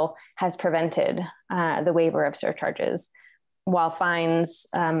this bill has prevented the waiver of surcharges, while fines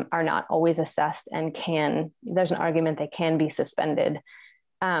are not always assessed and there's an argument they can be suspended.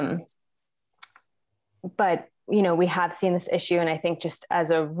 But, you know, we have seen this issue, and I think just as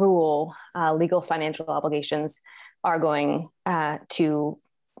a rule, legal financial obligations are going to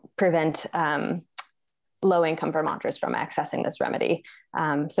prevent low-income Vermonters from accessing this remedy.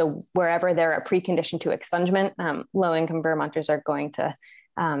 So wherever there are precondition to expungement, low-income Vermonters are going to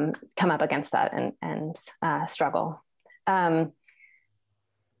come up against that and struggle.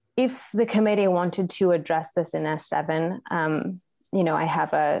 If the committee wanted to address this in S7, I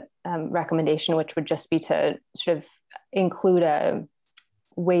have a recommendation, which would just be to sort of include a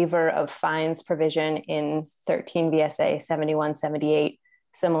waiver of fines provision in 13 VSA 7178,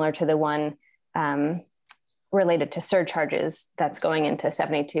 similar to the one related to surcharges that's going into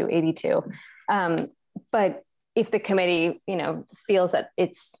 7282. But if the committee, feels that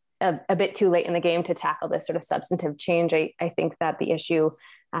it's a bit too late in the game to tackle this sort of substantive change, I think that the issue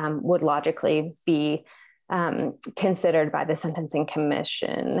would logically be considered by the Sentencing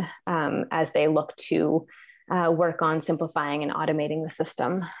Commission as they look to work on simplifying and automating the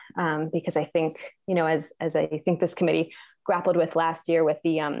system. Because I think, as I think this committee grappled with last year with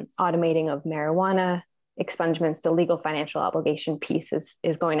the automating of marijuana expungements, the legal financial obligation piece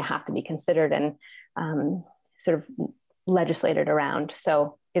is going to have to be considered and sort of legislated around.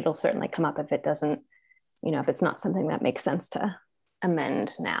 So it'll certainly come up if it doesn't, if it's not something that makes sense to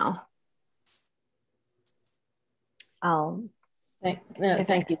amend now. Thank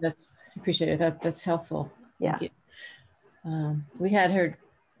you. That's appreciated. That's helpful. Yeah. Thank you. We had heard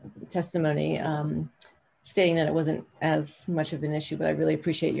testimony stating that it wasn't as much of an issue, but I really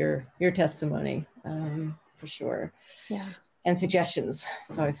appreciate your testimony for sure. Yeah. And suggestions.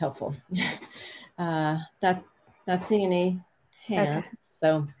 It's always helpful. Not seeing any hands, okay.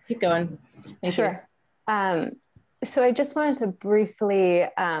 So keep going. Thank you. So I just wanted to briefly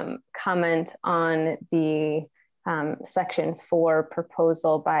comment on the Section 4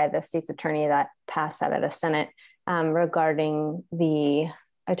 proposal by the state's attorney that passed out of the Senate regarding the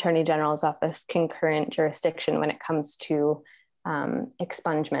Attorney General's office concurrent jurisdiction when it comes to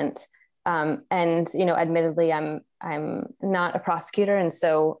expungement. And admittedly, I'm not a prosecutor, and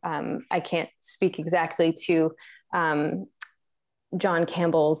so I can't speak exactly to John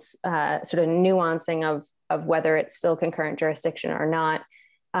Campbell's sort of nuancing of whether it's still concurrent jurisdiction or not.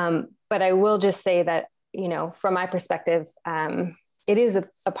 But I will just say that, from my perspective, it is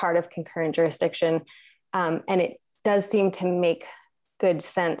a part of concurrent jurisdiction, and it does seem to make good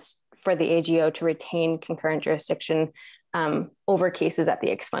sense for the AGO to retain concurrent jurisdiction over cases at the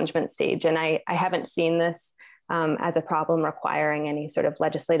expungement stage. And I haven't seen this as a problem requiring any sort of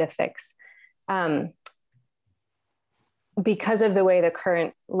legislative fix. Because of the way the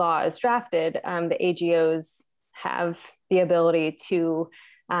current law is drafted, the AGOs have the ability to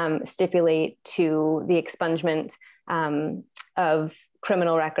stipulate to the expungement of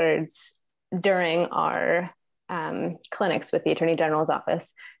criminal records during our clinics with the Attorney General's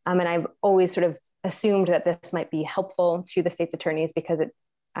office. And I've always sort of assumed that this might be helpful to the state's attorneys because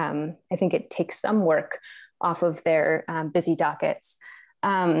I think it takes some work off of their busy dockets.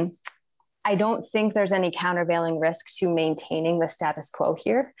 I don't think there's any countervailing risk to maintaining the status quo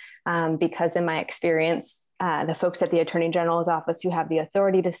here, because in my experience, the folks at the Attorney General's office who have the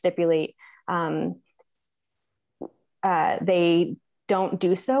authority to stipulate, they don't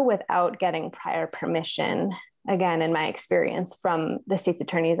do so without getting prior permission, again, in my experience, from the state's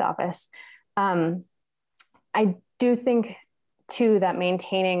attorney's office. I do think, too, that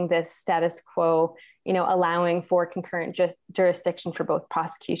maintaining this status quo, allowing for concurrent jurisdiction for both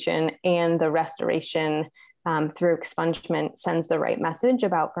prosecution and the restoration through expungement sends the right message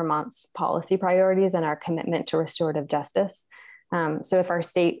about Vermont's policy priorities and our commitment to restorative justice. So if our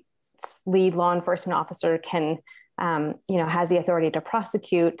state's lead law enforcement officer can, has the authority to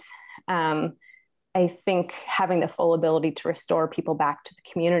prosecute, I think having the full ability to restore people back to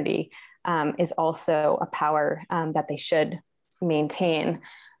the community is also a power that they should maintain.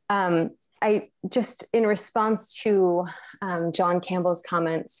 I just, in response to John Campbell's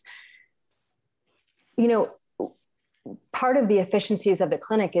comments, part of the efficiencies of the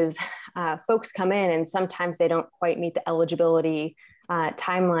clinic is folks come in and sometimes they don't quite meet the eligibility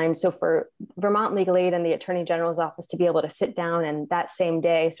timeline. So for Vermont Legal Aid and the Attorney General's office to be able to sit down and that same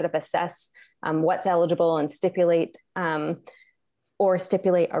day sort of assess what's eligible and stipulate or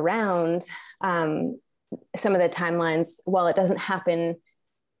stipulate around some of the timelines, while it doesn't happen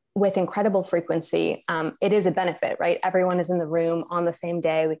with incredible frequency, it is a benefit, right? Everyone is in the room on the same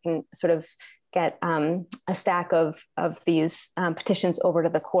day. We can sort of get a stack of these petitions over to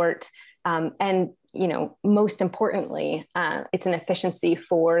the court. And, most importantly, it's an efficiency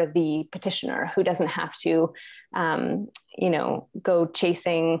for the petitioner who doesn't have to, go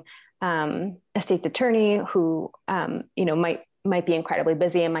chasing a state's attorney who, might be incredibly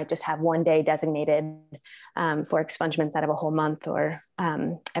busy and might just have one day designated for expungements out of a whole month or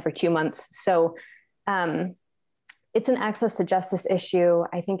every 2 months. So it's an access to justice issue.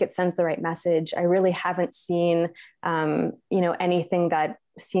 I think it sends the right message. I really haven't seen, anything that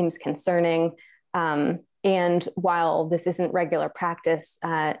seems concerning. And while this isn't regular practice,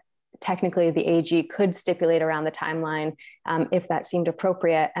 technically the AG could stipulate around the timeline if that seemed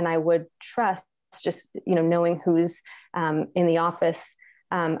appropriate. And I would trust, just knowing who's in the office,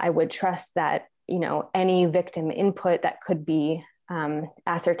 I would trust that any victim input that could be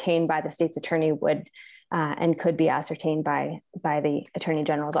ascertained by the state's attorney would and could be ascertained by the Attorney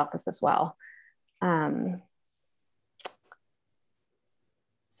General's office as well.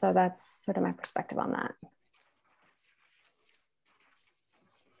 So that's sort of my perspective on that.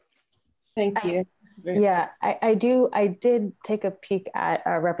 Thank you. Yeah, I did take a peek at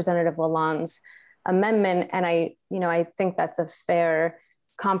Representative Lalonde's amendment, and I think that's a fair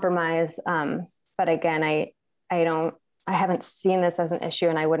compromise. But again, I haven't seen this as an issue,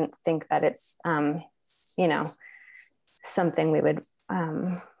 and I wouldn't think that it's something we would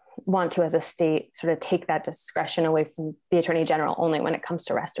want to, as a state, sort of take that discretion away from the Attorney General only when it comes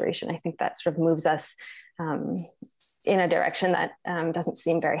to restoration. I think that sort of moves us in a direction that doesn't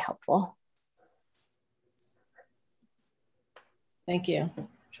seem very helpful. Thank you.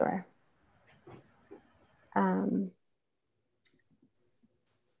 Sure.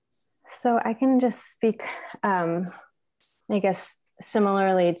 So I can just speak, I guess,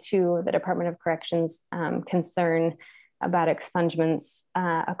 similarly to the Department of Corrections concern about expungements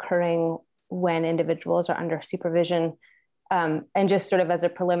occurring when individuals are under supervision. And just sort of as a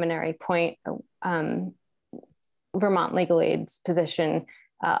preliminary point, Vermont Legal Aid's position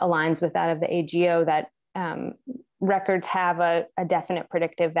aligns with that of the AGO, that records have a definite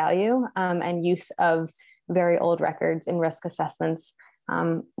predictive value, and use of very old records in risk assessments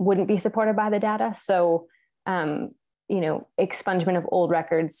wouldn't be supported by the data. So, expungement of old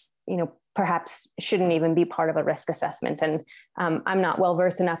records, perhaps shouldn't even be part of a risk assessment. And I'm not well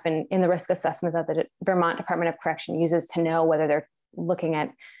versed enough in the risk assessment that the Vermont Department of Correction uses to know whether they're looking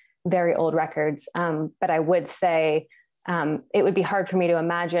at very old records. But I would say it would be hard for me to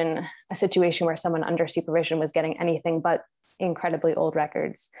imagine a situation where someone under supervision was getting anything but incredibly old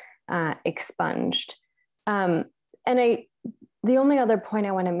records expunged. The only other point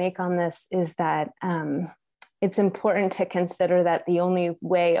I want to make on this is that it's important to consider that the only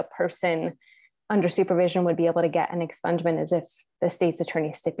way a person under supervision would be able to get an expungement is if the state's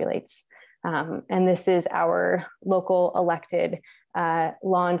attorney stipulates. And this is our local elected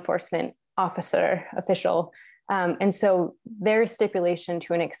law enforcement official. And so their stipulation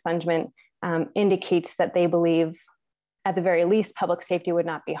to an expungement indicates that they believe, at the very least, public safety would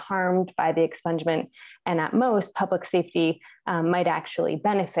not be harmed by the expungement. And at most, public safety might actually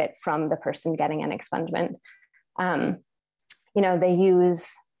benefit from the person getting an expungement. They use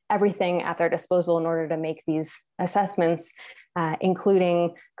everything at their disposal in order to make these assessments,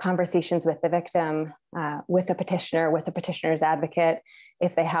 including conversations with the victim, with the petitioner, with the petitioner's advocate,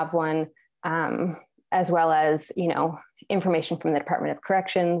 if they have one, as well as, information from the Department of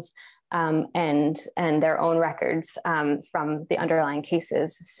Corrections, and their own records from the underlying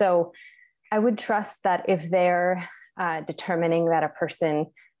cases. So I would trust that if they're determining that a person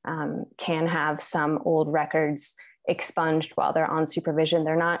can have some old records expunged while they're on supervision,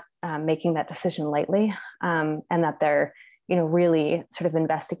 they're not making that decision lightly, and that they're really sort of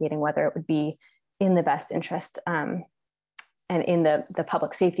investigating whether it would be in the best interest and in the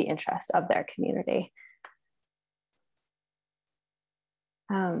public safety interest of their community.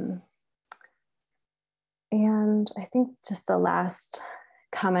 And I think just the last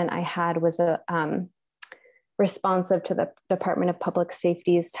comment I had was a responsive to the Department of Public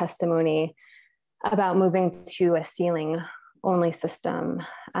Safety's testimony about moving to a ceiling-only system.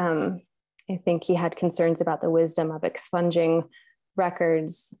 I think he had concerns about the wisdom of expunging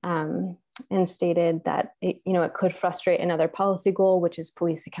records, and stated that it could frustrate another policy goal, which is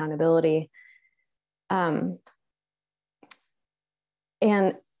police accountability. And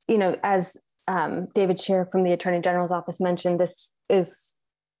as David Scheer from the Attorney General's office mentioned, this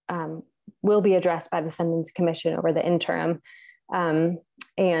will be addressed by the Sentencing Commission over the interim. And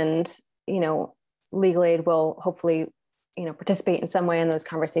Legal Aid will hopefully, participate in some way in those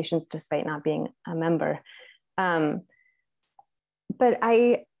conversations despite not being a member. But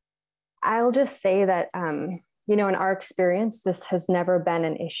I'll just say that, in our experience, this has never been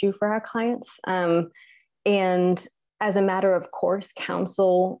an issue for our clients. And as a matter of course,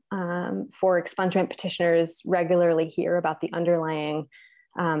 counsel for expungement petitioners regularly hear about the underlying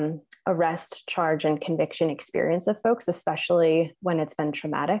arrest, charge, and conviction experience of folks, especially when it's been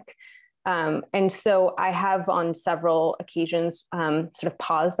traumatic. And so I have on several occasions sort of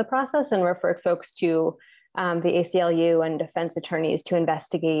paused the process and referred folks to the ACLU and defense attorneys to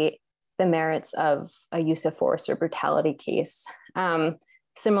investigate the merits of a use of force or brutality case.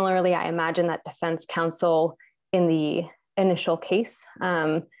 Similarly, I imagine that defense counsel in the initial case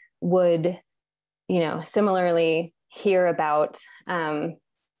would, similarly hear about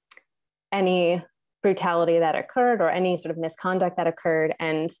any brutality that occurred or any sort of misconduct that occurred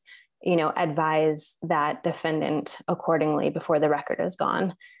and, advise that defendant accordingly before the record is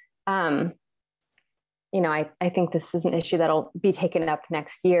gone. I think this is an issue that'll be taken up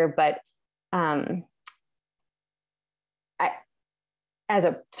next year, but as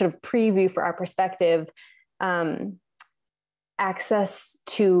a sort of preview for our perspective, access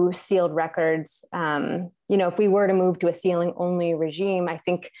to sealed records, if we were to move to a sealing only regime, I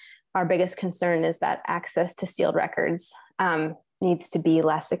think our biggest concern is that access to sealed records needs to be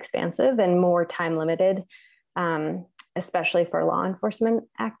less expansive and more time limited, especially for law enforcement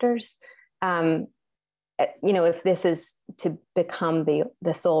actors. If this is to become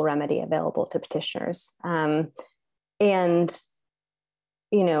the sole remedy available to petitioners.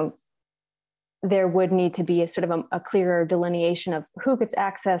 There would need to be a sort of a clearer delineation of who gets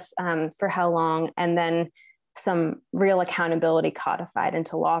access for how long, and then some real accountability codified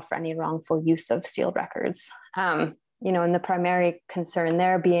into law for any wrongful use of sealed records. And the primary concern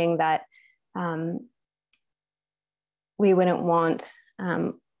there being that we wouldn't want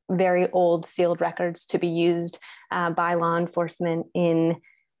very old sealed records to be used by law enforcement in,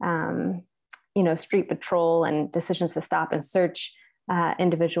 street patrol and decisions to stop and search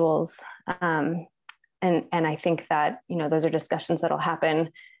individuals. And I think that, those are discussions that'll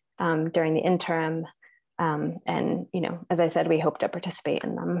happen during the interim. And, as I said, we hope to participate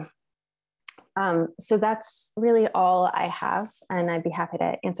in them. So that's really all I have, and I'd be happy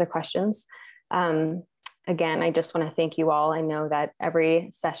to answer questions. Again, I just want to thank you all. I know that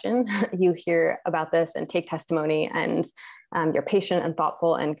every session you hear about this and take testimony, and you're patient and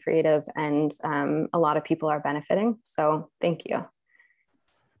thoughtful and creative, and a lot of people are benefiting. So thank you.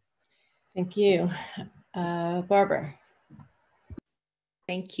 Thank you. Barbara.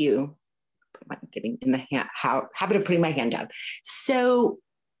 Thank you. Getting in the habit of putting my hand down. So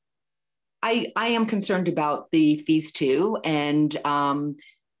I am concerned about the fees too. And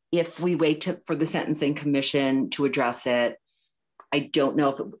if we wait for the Sentencing Commission to address it, I don't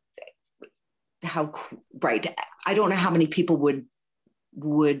know I don't know how many people would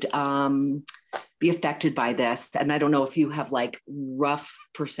be affected by this. And I don't know if you have like rough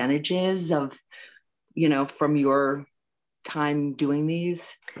percentages of, from your time doing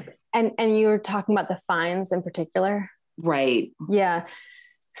these. And you were talking about the fines in particular? Right. Yeah.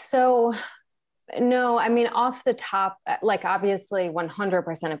 So no, I mean, off the top, like obviously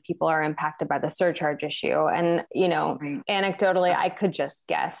 100% of people are impacted by the surcharge issue. And, right. Anecdotally, I could just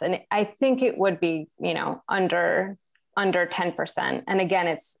guess. And I think it would be, under 10%. And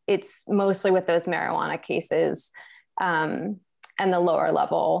again, it's mostly with those marijuana cases and the lower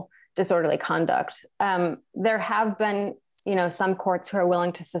level disorderly conduct. There have been, some courts who are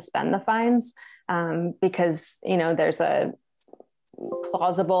willing to suspend the fines because, there's a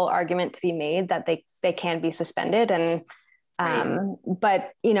plausible argument to be made that they can be suspended. And,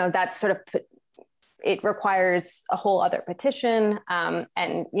 but, that's sort of, it requires a whole other petition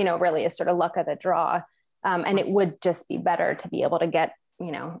and, really is sort of luck of the draw. And it would just be better to be able to get,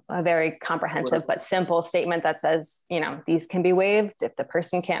 a very comprehensive but simple statement that says, these can be waived if the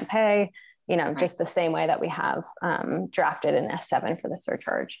person can't pay, just the same way that we have drafted in S7 for the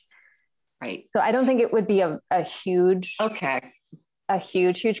surcharge. Right. So I don't think it would be a huge, a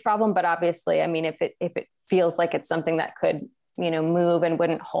huge problem, but obviously, I mean, if it feels like it's something that could, move and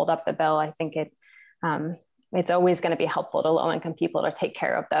wouldn't hold up the bill, I think it's always going to be helpful to low-income people to take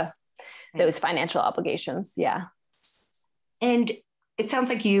care of those financial obligations. Yeah. And it sounds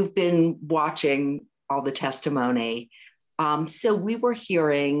like you've been watching all the testimony. So we were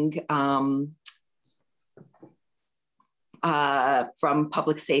hearing from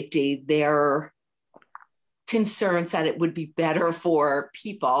public safety their concerns that it would be better for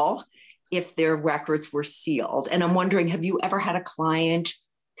people if their records were sealed. And I'm wondering, have you ever had a client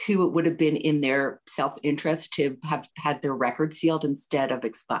who it would have been in their self-interest to have had their records sealed instead of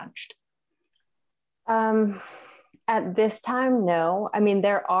expunged? At this time, no. I mean,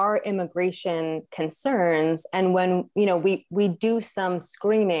 there are immigration concerns. And when, we do some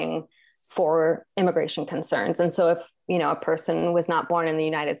screening for immigration concerns. And so if, a person was not born in the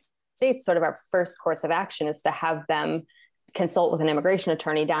United States, sort of our first course of action is to have them consult with an immigration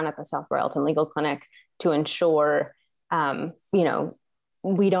attorney down at the South Royalton Legal Clinic to ensure,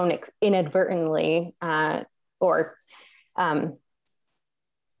 we don't inadvertently or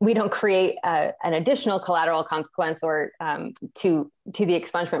we don't create an additional collateral consequence or to the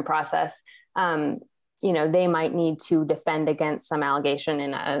expungement process, they might need to defend against some allegation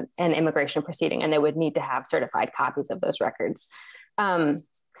in an immigration proceeding, and they would need to have certified copies of those records.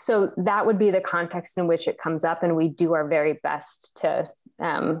 So that would be the context in which it comes up, and we do our very best to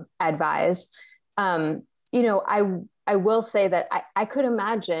advise. I will say that I could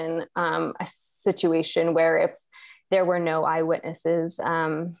imagine a situation where if there were no eyewitnesses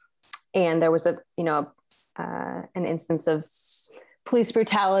and there was an instance of police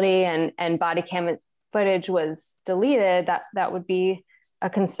brutality and body cam footage was deleted, that would be a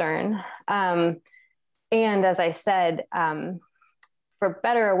concern. And as I said, for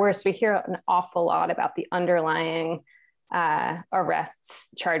better or worse, we hear an awful lot about the underlying arrests,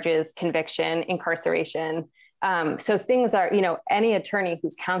 charges, conviction, incarceration. So things are, any attorney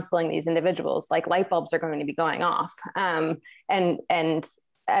who's counseling these individuals, like light bulbs are going to be going off. And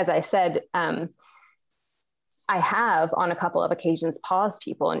as I said, I have on a couple of occasions paused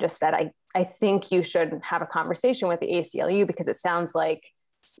people and just said, I think you should have a conversation with the ACLU, because it sounds like,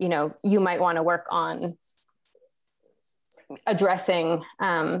 you might want to work on addressing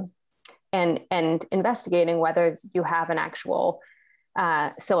and investigating whether you have an actual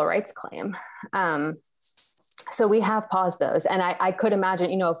civil rights claim. So we have paused those. And I could imagine,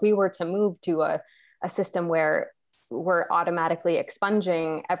 if we were to move to a system where we're automatically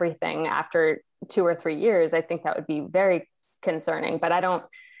expunging everything after 2 or 3 years, I think that would be very concerning. But I don't,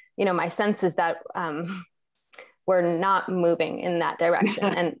 my sense is that we're not moving in that direction.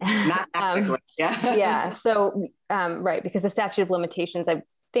 And not yeah. So, right. Because the statute of limitations, I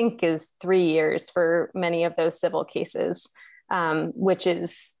think, is 3 years for many of those civil cases, which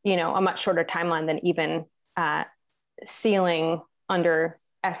is, a much shorter timeline than even sealing under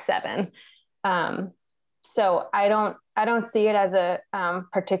S7. So I don't see it as a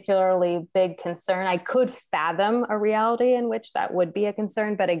particularly big concern. I could fathom a reality in which that would be a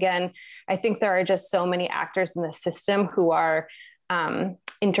concern. But again, I think there are just so many actors in the system who are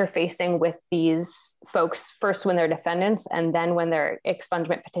interfacing with these folks, first when they're defendants and then when they're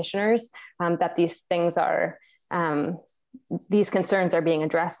expungement petitioners, that these things are, these concerns are being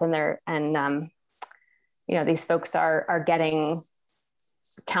addressed, and these folks are getting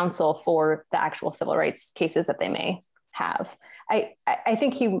counsel for the actual civil rights cases that they may have. I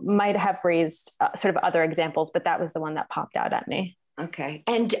think you might have raised sort of other examples, but that was the one that popped out at me. Okay.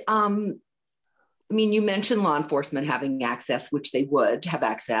 And you mentioned law enforcement having access, which they would have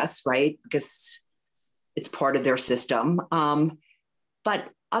access, right? Because it's part of their system. But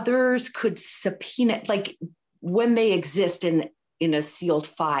others could subpoena, like when they exist in a sealed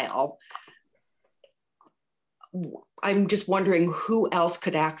file. I'm just wondering who else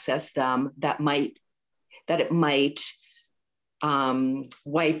could access them that it might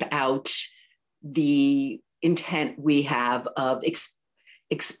wipe out the intent we have of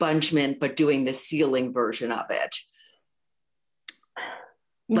expungement, but doing the sealing version of it.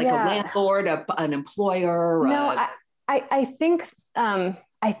 Like a landlord, an employer. No, I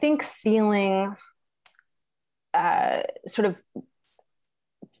think sealing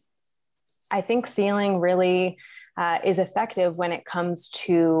I think sealing really is effective when it comes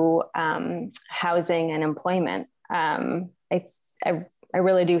to housing and employment. I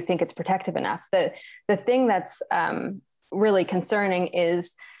really do think it's protective enough. The thing that's really concerning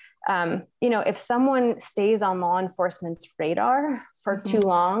is, if someone stays on law enforcement's radar for too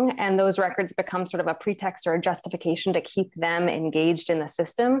long, and those records become sort of a pretext or a justification to keep them engaged in the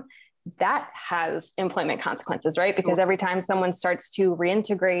system, that has employment consequences, right? Because every time someone starts to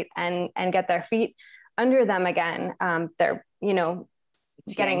reintegrate and get their feet under them again, they're,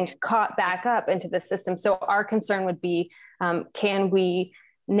 getting caught back up into the system. So our concern would be, can we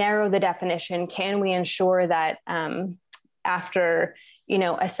narrow the definition? Can we ensure that after,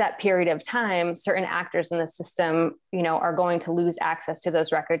 a set period of time, certain actors in the system, are going to lose access to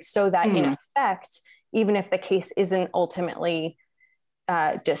those records, so that in effect, even if the case isn't ultimately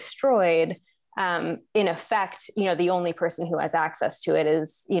destroyed, in effect, the only person who has access to it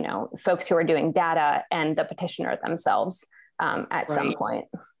is, folks who are doing data and the petitioner themselves at some point.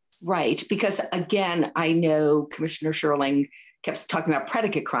 Right. Because again, I know Commissioner Sherling kept talking about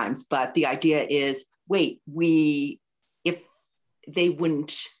predicate crimes, but the idea is, if they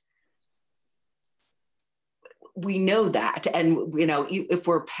wouldn't, we know that. And, if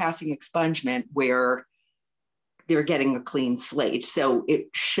we're passing expungement where they're getting a clean slate, so it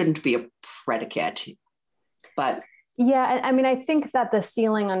shouldn't be a predicate. But yeah, I think that the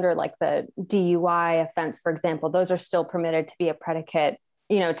sealing under like the DUI offense, for example, those are still permitted to be a predicate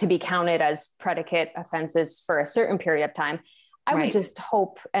to be counted as predicate offenses for a certain period of time. I would just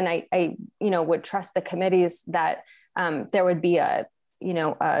hope, and I would trust the committees that there would be a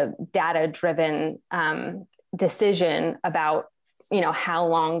data-driven decision about, how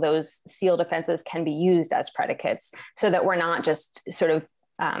long those sealed offenses can be used as predicates, so that we're not just sort of,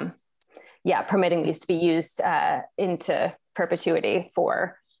 permitting these to be used into perpetuity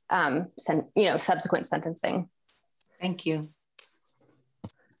for, subsequent sentencing. Thank you.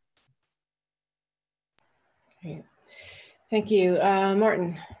 Great. Thank you.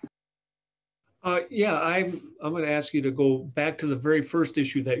 Martin. Yeah, I'm going to ask you to go back to the very first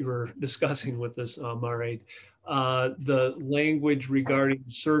issue that you were discussing with us, Mairead, the language regarding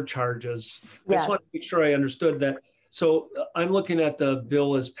surcharges. Yes. I just want to make sure I understood that. So I'm looking at the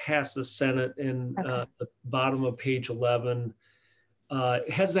bill as passed the Senate in the bottom of page 11.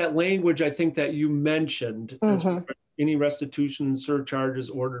 It has that language, I think, that you mentioned. Any restitution surcharges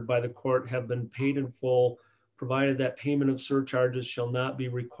ordered by the court have been paid in full, provided that payment of surcharges shall not be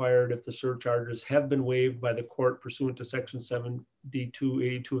required if the surcharges have been waived by the court pursuant to section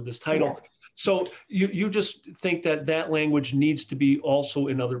 7D282 of this title. Yes. So you just think that that language needs to be also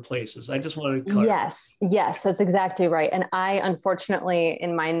in other places. I just wanted to clarify. Yes, that's exactly right. And I, unfortunately,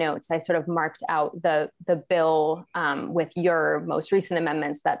 in my notes, I sort of marked out the bill with your most recent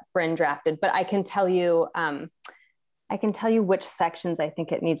amendments that Bryn drafted, but I can tell you which sections I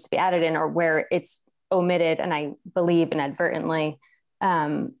think it needs to be added in, or where it's omitted, and I believe inadvertently.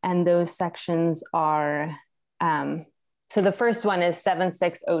 And those sections are, so the first one is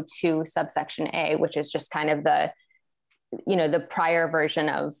 7602 subsection A, which is just kind of the, the prior version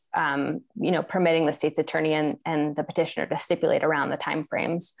of, permitting the state's attorney and the petitioner to stipulate around the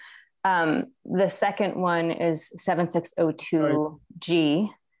timeframes. The second one is 7602G.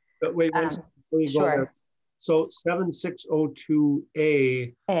 But wait, sure. So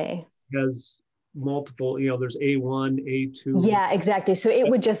 7602A has multiple, there's A1, A2. Yeah, exactly. So it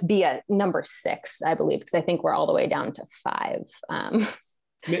would just be a number 6, I believe, because I think we're all the way down to 5.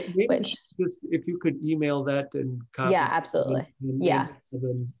 Maybe just, if you could email that and copy. Yeah, absolutely. And then,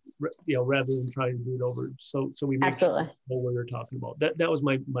 rather than trying to do it over. So we make sure know what you're talking about. That was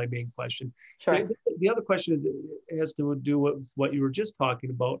my main question. Sure. The other question has to do with what you were just talking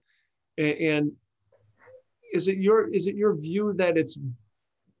about. And is it your view that it's,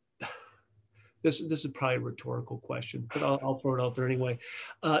 this is probably a rhetorical question, but I'll throw it out there anyway,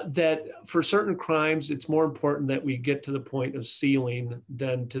 that for certain crimes, it's more important that we get to the point of sealing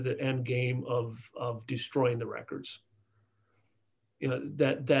than to the end game of destroying the records?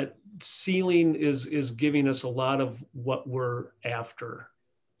 That sealing is giving us a lot of what we're after.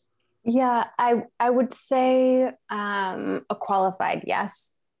 Yeah, I would say a qualified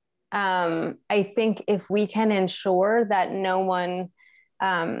yes. I think if we can ensure that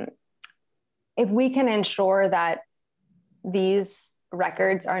if we can ensure that these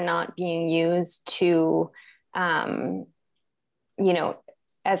records are not being used to, as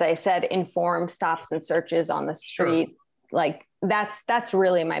I said, inform stops and searches on the street, sure. Like that's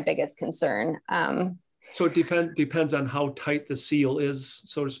really my biggest concern. So it depends on how tight the seal is,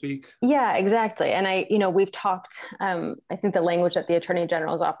 so to speak. Yeah, exactly. And we've talked, I think the language that the Attorney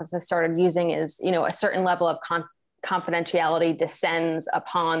General's office has started using is, a certain level of confidentiality descends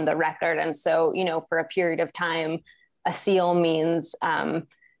upon the record. And so, for a period of time, a seal means,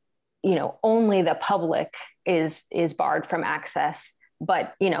 only the public is barred from access,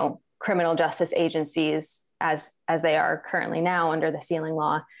 but, criminal justice agencies, as they are currently now under the sealing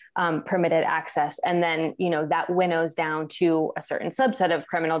law, permitted access. And then, that winnows down to a certain subset of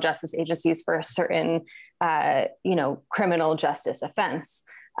criminal justice agencies for a certain, criminal justice offense.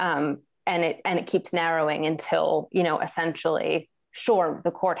 And it keeps narrowing until, essentially, sure, the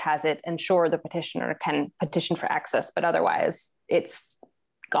court has it, and sure, the petitioner can petition for access, but otherwise it's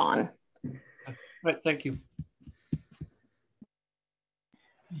gone. All right, thank you.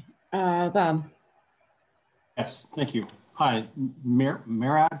 Bob. Yes, thank you. Hi,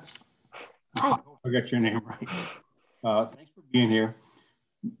 Mairead. I hope I got your name right. Thanks for being here.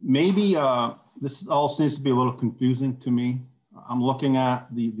 Maybe this all seems to be a little confusing to me. I'm looking at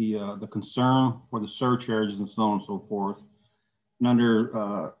the concern for the surcharges and so on and so forth. And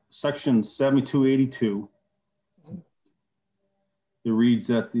under section 7282, it reads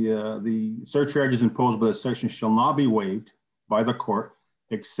that the surcharges imposed by the section shall not be waived by the court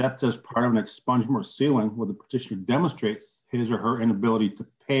except as part of an expungement or sealing where the petitioner demonstrates his or her inability to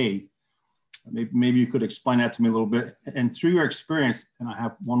pay. Maybe you could explain that to me a little bit. And through your experience, and I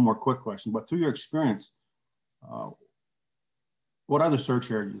have one more quick question, but through your experience, what other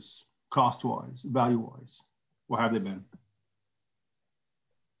surcharges, cost-wise, value-wise, what have they been?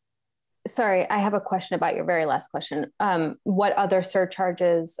 sorry, I have a question about your very last question. What other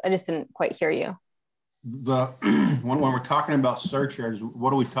surcharges? I just didn't quite hear you. When we're talking about surcharges,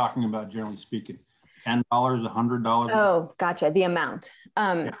 what are we talking about generally speaking? $10, $100? Oh, gotcha. The amount.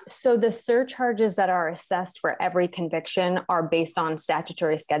 Yes. So the surcharges that are assessed for every conviction are based on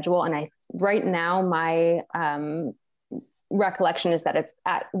statutory schedule. And right now, my recollection is that it's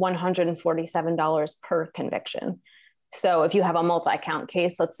at $147 per conviction. So if you have a multi-count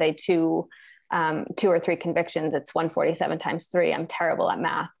case, let's say two or three convictions, it's 147 times 3. I'm terrible at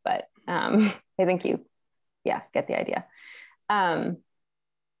math, but I think you, get the idea.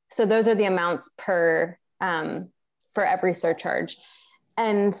 So those are the amounts for every surcharge.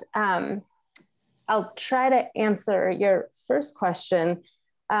 And I'll try to answer your first question.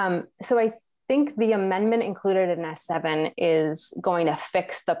 So I think the amendment included in S7 is going to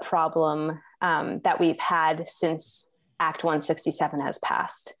fix the problem that we've had since Act 167 has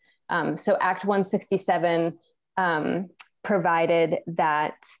passed. So Act 167 provided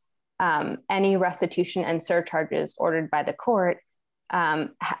that any restitution and surcharges ordered by the court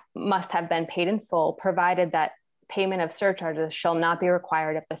must have been paid in full, provided that payment of surcharges shall not be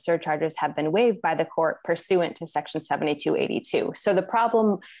required if the surcharges have been waived by the court pursuant to Section 7282. So the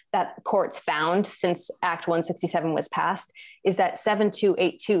problem that courts found since Act 167 was passed is that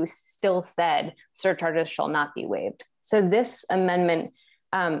 7282 still said surcharges shall not be waived. So this amendment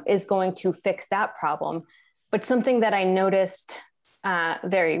is going to fix that problem. But something that I noticed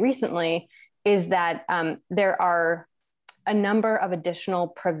very recently is that there are a number of additional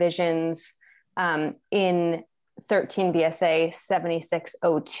provisions in 13 BSA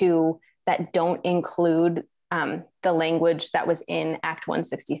 7602 that don't include the language that was in Act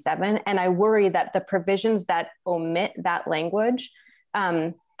 167. And I worry that the provisions that omit that language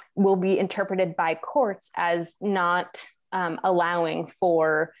will be interpreted by courts as not allowing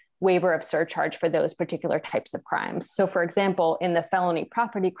for waiver of surcharge for those particular types of crimes. So for example, in the felony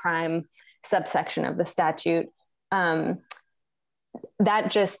property crime subsection of the statute, that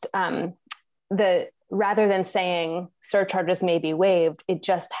just, rather than saying surcharges may be waived, it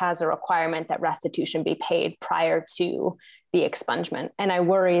just has a requirement that restitution be paid prior to the expungement. And I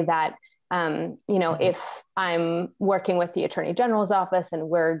worry that, if I'm working with the Attorney General's office and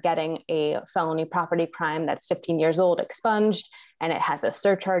we're getting a felony property crime that's 15 years old expunged, and it has a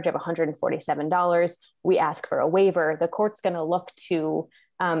surcharge of $147, we ask for a waiver, the court's going to look to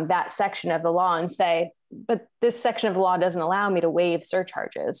that section of the law and say, but this section of the law doesn't allow me to waive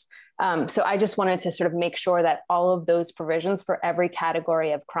surcharges. So I just wanted to sort of make sure that all of those provisions for every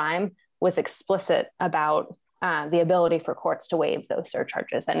category of crime was explicit about the ability for courts to waive those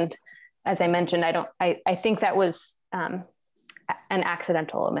surcharges. And as I mentioned, I think that was an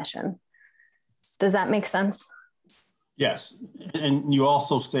accidental omission. Does that make sense? Yes. And you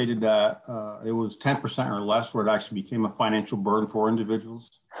also stated that it was 10% or less where it actually became a financial burden for individuals.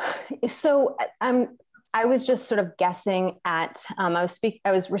 So I was just sort of guessing at, I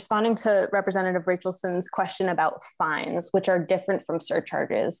was responding to Representative Rachelson's question about fines, which are different from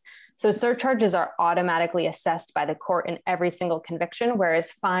surcharges. So surcharges are automatically assessed by the court in every single conviction,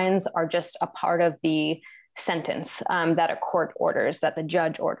 whereas fines are just a part of the sentence that a court orders, that the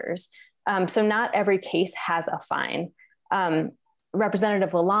judge orders. So not every case has a fine.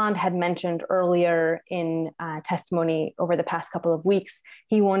 Representative Lalonde had mentioned earlier in testimony over the past couple of weeks,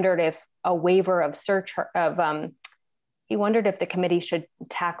 he wondered if a waiver of he wondered if the committee should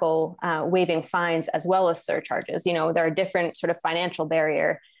tackle waiving fines as well as surcharges. You know, they're a different sort of financial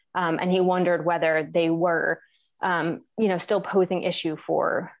barrier. And he wondered whether they were, still posing issue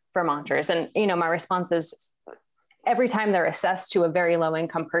for Vermonters. And, my response is, every time they're assessed to a very low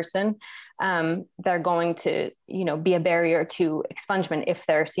income person, they're going to, be a barrier to expungement if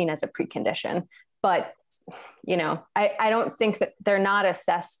they're seen as a precondition. But, I don't think that they're not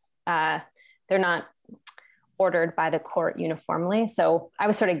assessed, they're not ordered by the court uniformly. So I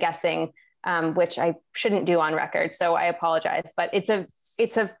was sort of guessing, which I shouldn't do on record. So I apologize, but it's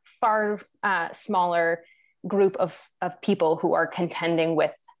a far smaller group of people who are contending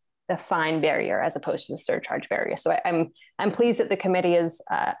with the fine barrier as opposed to the surcharge barrier. So I'm pleased that the committee is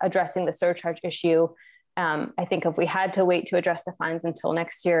addressing the surcharge issue. I think if we had to wait to address the fines until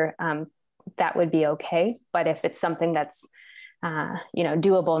next year, that would be okay. But if it's something that's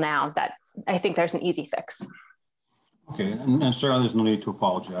doable now, that I think there's an easy fix. Okay, and Sarah, there's no need to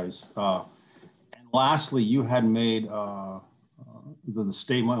apologize. And lastly, you had made the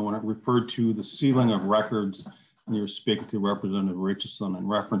statement when it referred to the sealing of records. And you were speaking to Representative Richardson in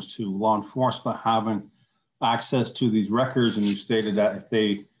reference to law enforcement having access to these records, and you stated that if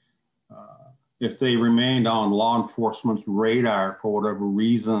they if they remained on law enforcement's radar for whatever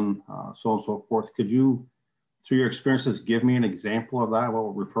reason, so on and so forth. Could you, through your experiences, give me an example of that,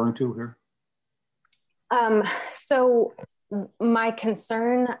 what we're referring to here? So my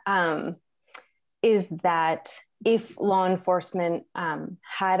concern is that if law enforcement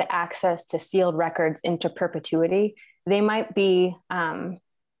had access to sealed records into perpetuity, they might be,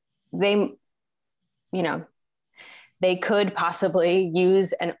 they could possibly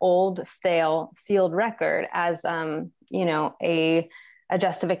use an old, stale, sealed record as, a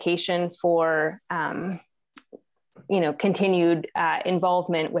justification for, continued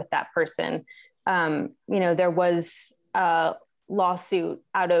involvement with that person. There was a lawsuit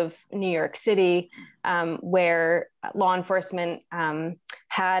out of New York City where law enforcement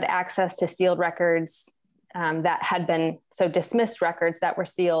had access to sealed records that had been, dismissed records that were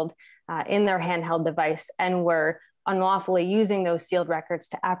sealed in their handheld device and were unlawfully using those sealed records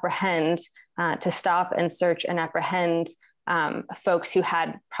to apprehend, to stop and search and apprehend folks who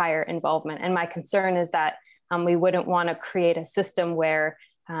had prior involvement. And my concern is that we wouldn't want to create a system where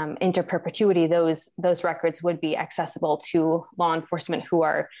into perpetuity, those records would be accessible to law enforcement who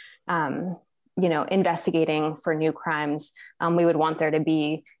are, investigating for new crimes. We would want there to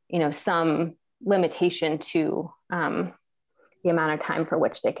be, some limitation to the amount of time for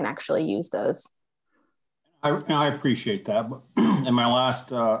which they can actually use those. I appreciate that. And my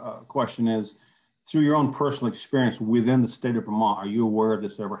last question is, through your own personal experience within the state of Vermont, are you aware of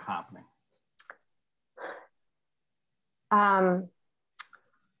this ever happening?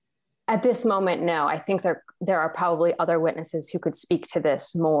 At this moment, no. I think there are probably other witnesses who could speak to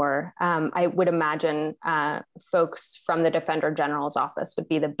this more. I would imagine folks from the Defender General's office would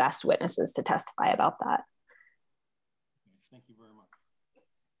be the best witnesses to testify about that. Thank you very much.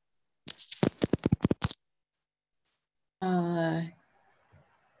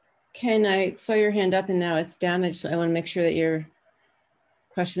 Ken, I saw your hand up and now it's down. I want to make sure that your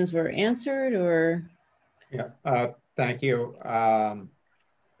questions were answered or. Yeah, thank you.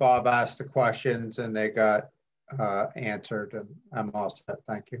 Bob asked the questions and they got answered, and I'm all set.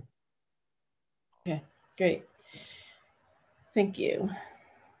 Thank you. Okay, great. Thank you.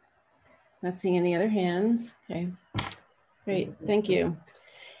 Not seeing any other hands. Okay, great. Thank you.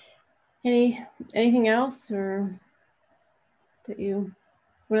 Anything else or that you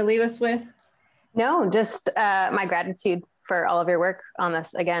want to leave us with? No, just my gratitude for all of your work on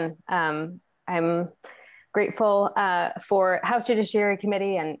this. Again, I'm grateful for House Judiciary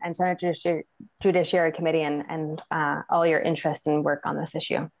Committee and Senate Judiciary Committee and all your interest and work on this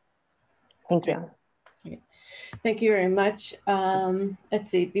issue. Thank you. Okay. Thank you very much. Let's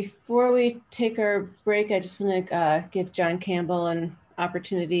see, before we take our break, I just want to give John Campbell an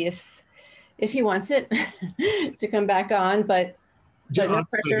opportunity if he wants it to come back on, but no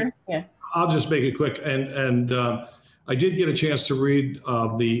pressure. Yeah. I'll just make it quick. And I did get a chance to read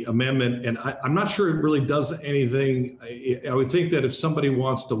the amendment, and I'm not sure it really does anything. I would think that if somebody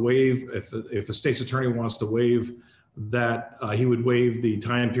wants to waive, if a state's attorney wants to waive that, he would waive the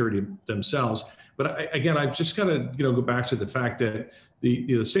time period themselves. But again, I just got to go back to the fact that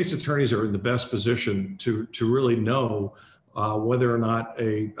the state's attorneys are in the best position to really know whether or not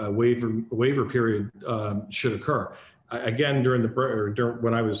a waiver period should occur. Again, when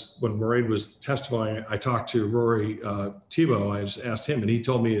Mairead was testifying, I talked to Rory Thibault. I just asked him, and he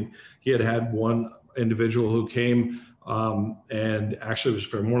told me he had one individual who came and actually was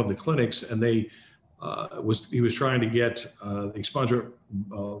from one of the clinics, and he was trying to get the expungement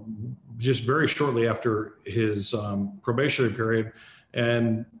just very shortly after his probationary period,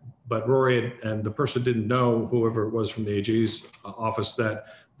 but Rory and the person didn't know, whoever it was from the AG's office, that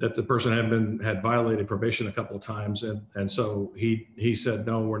the person had violated probation a couple of times. And so he said,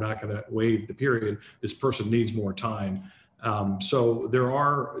 no, we're not going to waive the period. This person needs more time. So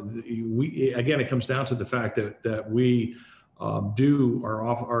again, it comes down to the fact that we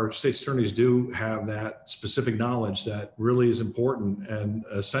our state attorneys do have that specific knowledge that really is important and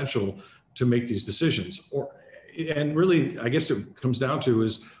essential to make these decisions. And really, I guess it comes down to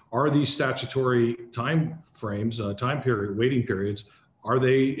are these statutory time frames, waiting periods, are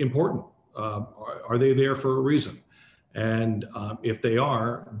they important? Are they there for a reason? And if they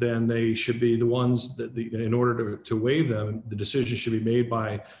are, then they should be the ones that, in order to waive them, the decision should be made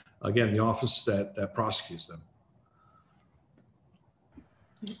by, again, the office that prosecutes them.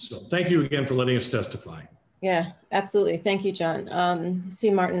 So thank you again for letting us testify. Yeah, absolutely. Thank you, John. See,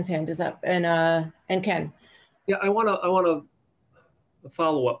 Martin's hand is up, and Ken. Yeah, I want a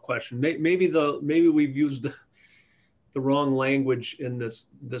follow-up question. Maybe we've used the wrong language in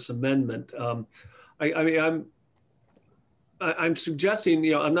this amendment. I mean, I'm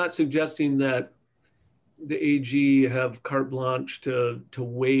suggesting, I'm not suggesting that the AG have carte blanche to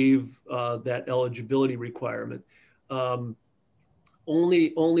waive that eligibility requirement.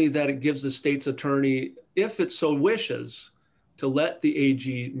 Only that it gives the state's attorney, if it so wishes, to let the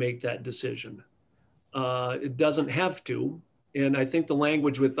AG make that decision. It doesn't have to. And I think the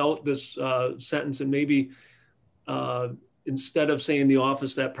language without this sentence, and maybe instead of saying the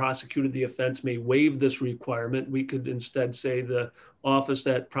office that prosecuted the offense may waive this requirement, we could instead say the office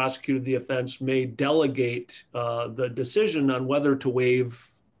that prosecuted the offense may delegate the decision on whether to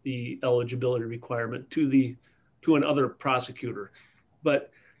waive the eligibility requirement to another prosecutor.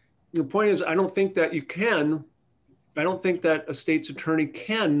 But the point is, I don't think that a state's attorney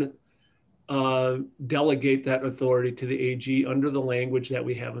can delegate that authority to the AG under the language that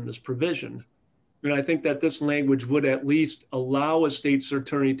we have in this provision. And I think that this language would at least allow a state's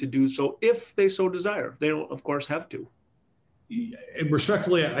attorney to do so if they so desire. They don't, of course, have to. And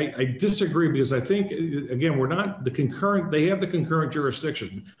respectfully, I disagree, because I think, again, we're not the concurrent, they have the concurrent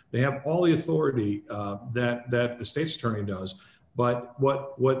jurisdiction. They have all the authority that the state's attorney does. But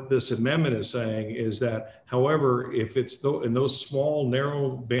what this amendment is saying is that, however, if it's in those small, narrow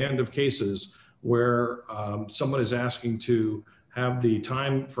band of cases where someone is asking to have the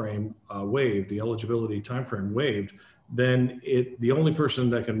time frame waived, the eligibility time frame waived, then the only person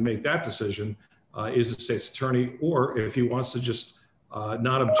that can make that decision is the state's attorney. Or if he wants to just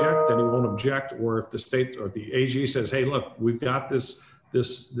not object, then he won't object. Or if the state or the AG says, "Hey, look, we've got this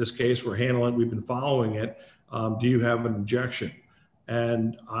case, we're handling, we've been following it. Do you have an objection?"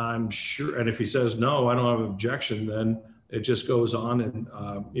 And I'm sure, and if he says no, I don't have an objection, then it just goes on, and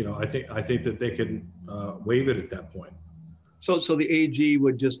I think that they can waive it at that point. So the AG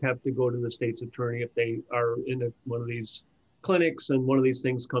would just have to go to the state's attorney if they are in one of these clinics and one of these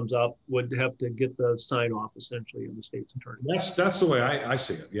things comes up, would have to get the sign off essentially of the state's attorney. That's the way I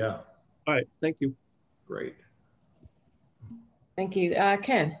see it. Yeah. All right. Thank you. Great. Thank you.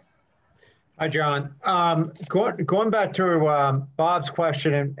 Ken. Hi, John. Going back to Bob's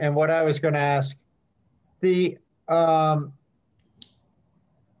question and what I was going to ask, the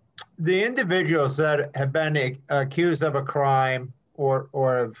individuals that have been accused of a crime or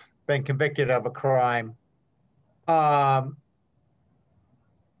have been convicted of a crime, I'm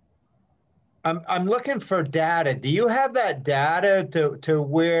looking for data. Do you have that data to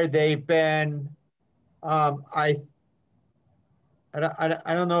where they've been? I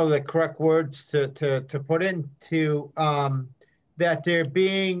don't know the correct words to put into that they're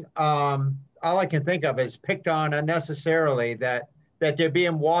being. All I can think of is picked on unnecessarily. That they're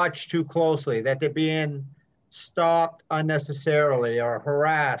being watched too closely, that they're being stopped unnecessarily or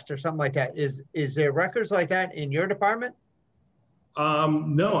harassed or something like that. Is there records like that in your department?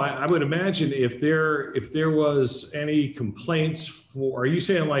 No, I would imagine if there was any complaints for, are you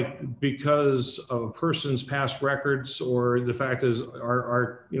saying like because of a person's past records, or the fact is is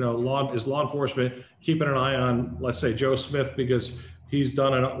law enforcement keeping an eye on, let's say, Joe Smith because he's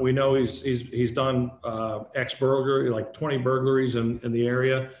done we know he's done X burglary, like 20 burglaries in the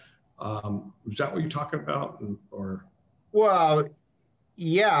area. Is that what you're talking about? Or well,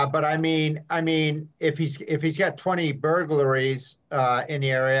 yeah, but I mean, if he's got 20 burglaries in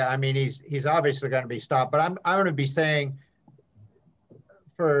the area, I mean, he's obviously going to be stopped. But I'm going to be saying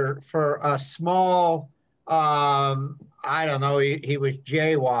for a small, I don't know, he was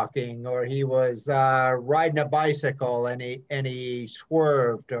jaywalking, or he was riding a bicycle and he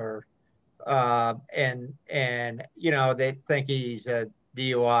swerved, or and they think he's a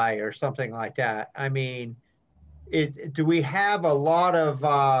DUI or something like that. I mean, do we have a lot of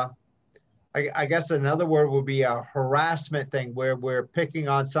I guess another word would be a harassment thing, where we're picking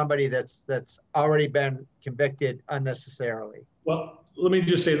on somebody that's already been convicted unnecessarily? Well, let me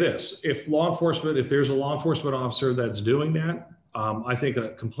just say this. If there's a law enforcement officer that's doing that, I think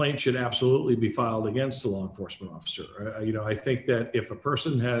a complaint should absolutely be filed against the law enforcement officer. I think that if a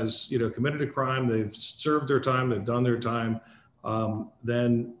person has, committed a crime, they've served their time, they've done their time,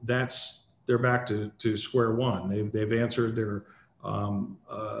 then they're back to square one. They've answered their,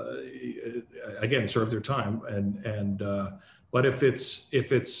 again, served their time. But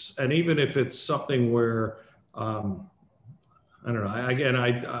even if it's something where, I don't know.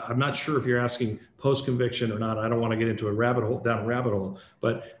 I'm not sure if you're asking post-conviction or not. I don't want to get into down a rabbit hole.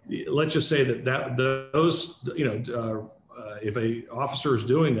 But let's just say those, if a officer is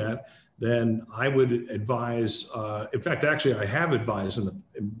doing that, then I would advise. In fact, actually, I have advised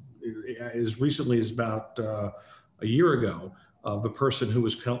as recently as about a year ago of a person who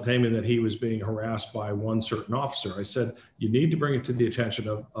was claiming that he was being harassed by one certain officer. I said, you need to bring it to the attention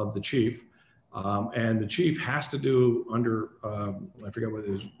of the chief. And the chief has to do under, I forget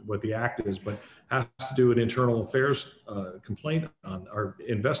what the act is, but has to do an internal affairs complaint on or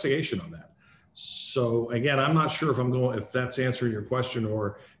investigation on that. So again, I'm not sure if that's answering your question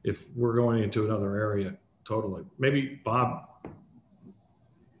or if we're going into another area totally. Maybe Bob,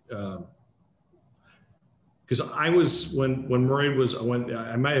 because I was, when Maureen was,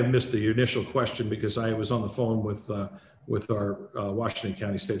 I might have missed the initial question because I was on the phone with our Washington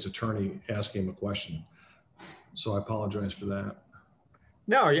County State's attorney asking him a question. So I apologize for that.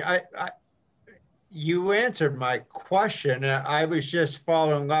 No, you answered my question. I was just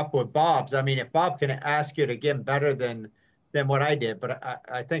following up with Bob's. I mean, if Bob can ask it again better than what I did, but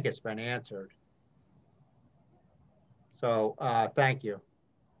I think it's been answered. So thank you.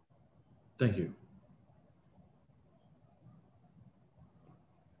 Thank you.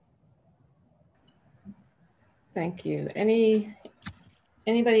 Thank you.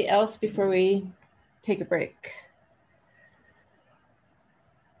 Anybody else before we take a break?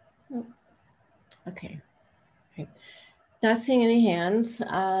 Okay. Okay. Not seeing any hands.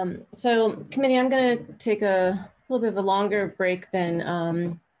 So committee, I'm going to take a little bit of a longer break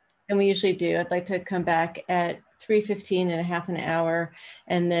than we usually do. I'd like to come back at 3:15 in a half an hour,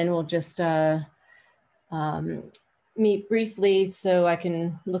 and then we'll just meet briefly so I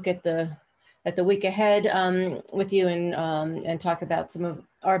can look at the week ahead with you and talk about some of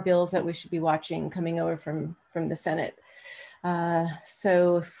our bills that we should be watching coming over from the Senate.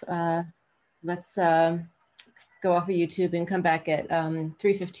 Let's go off of YouTube and come back at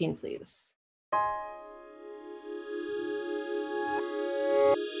 3:15, please.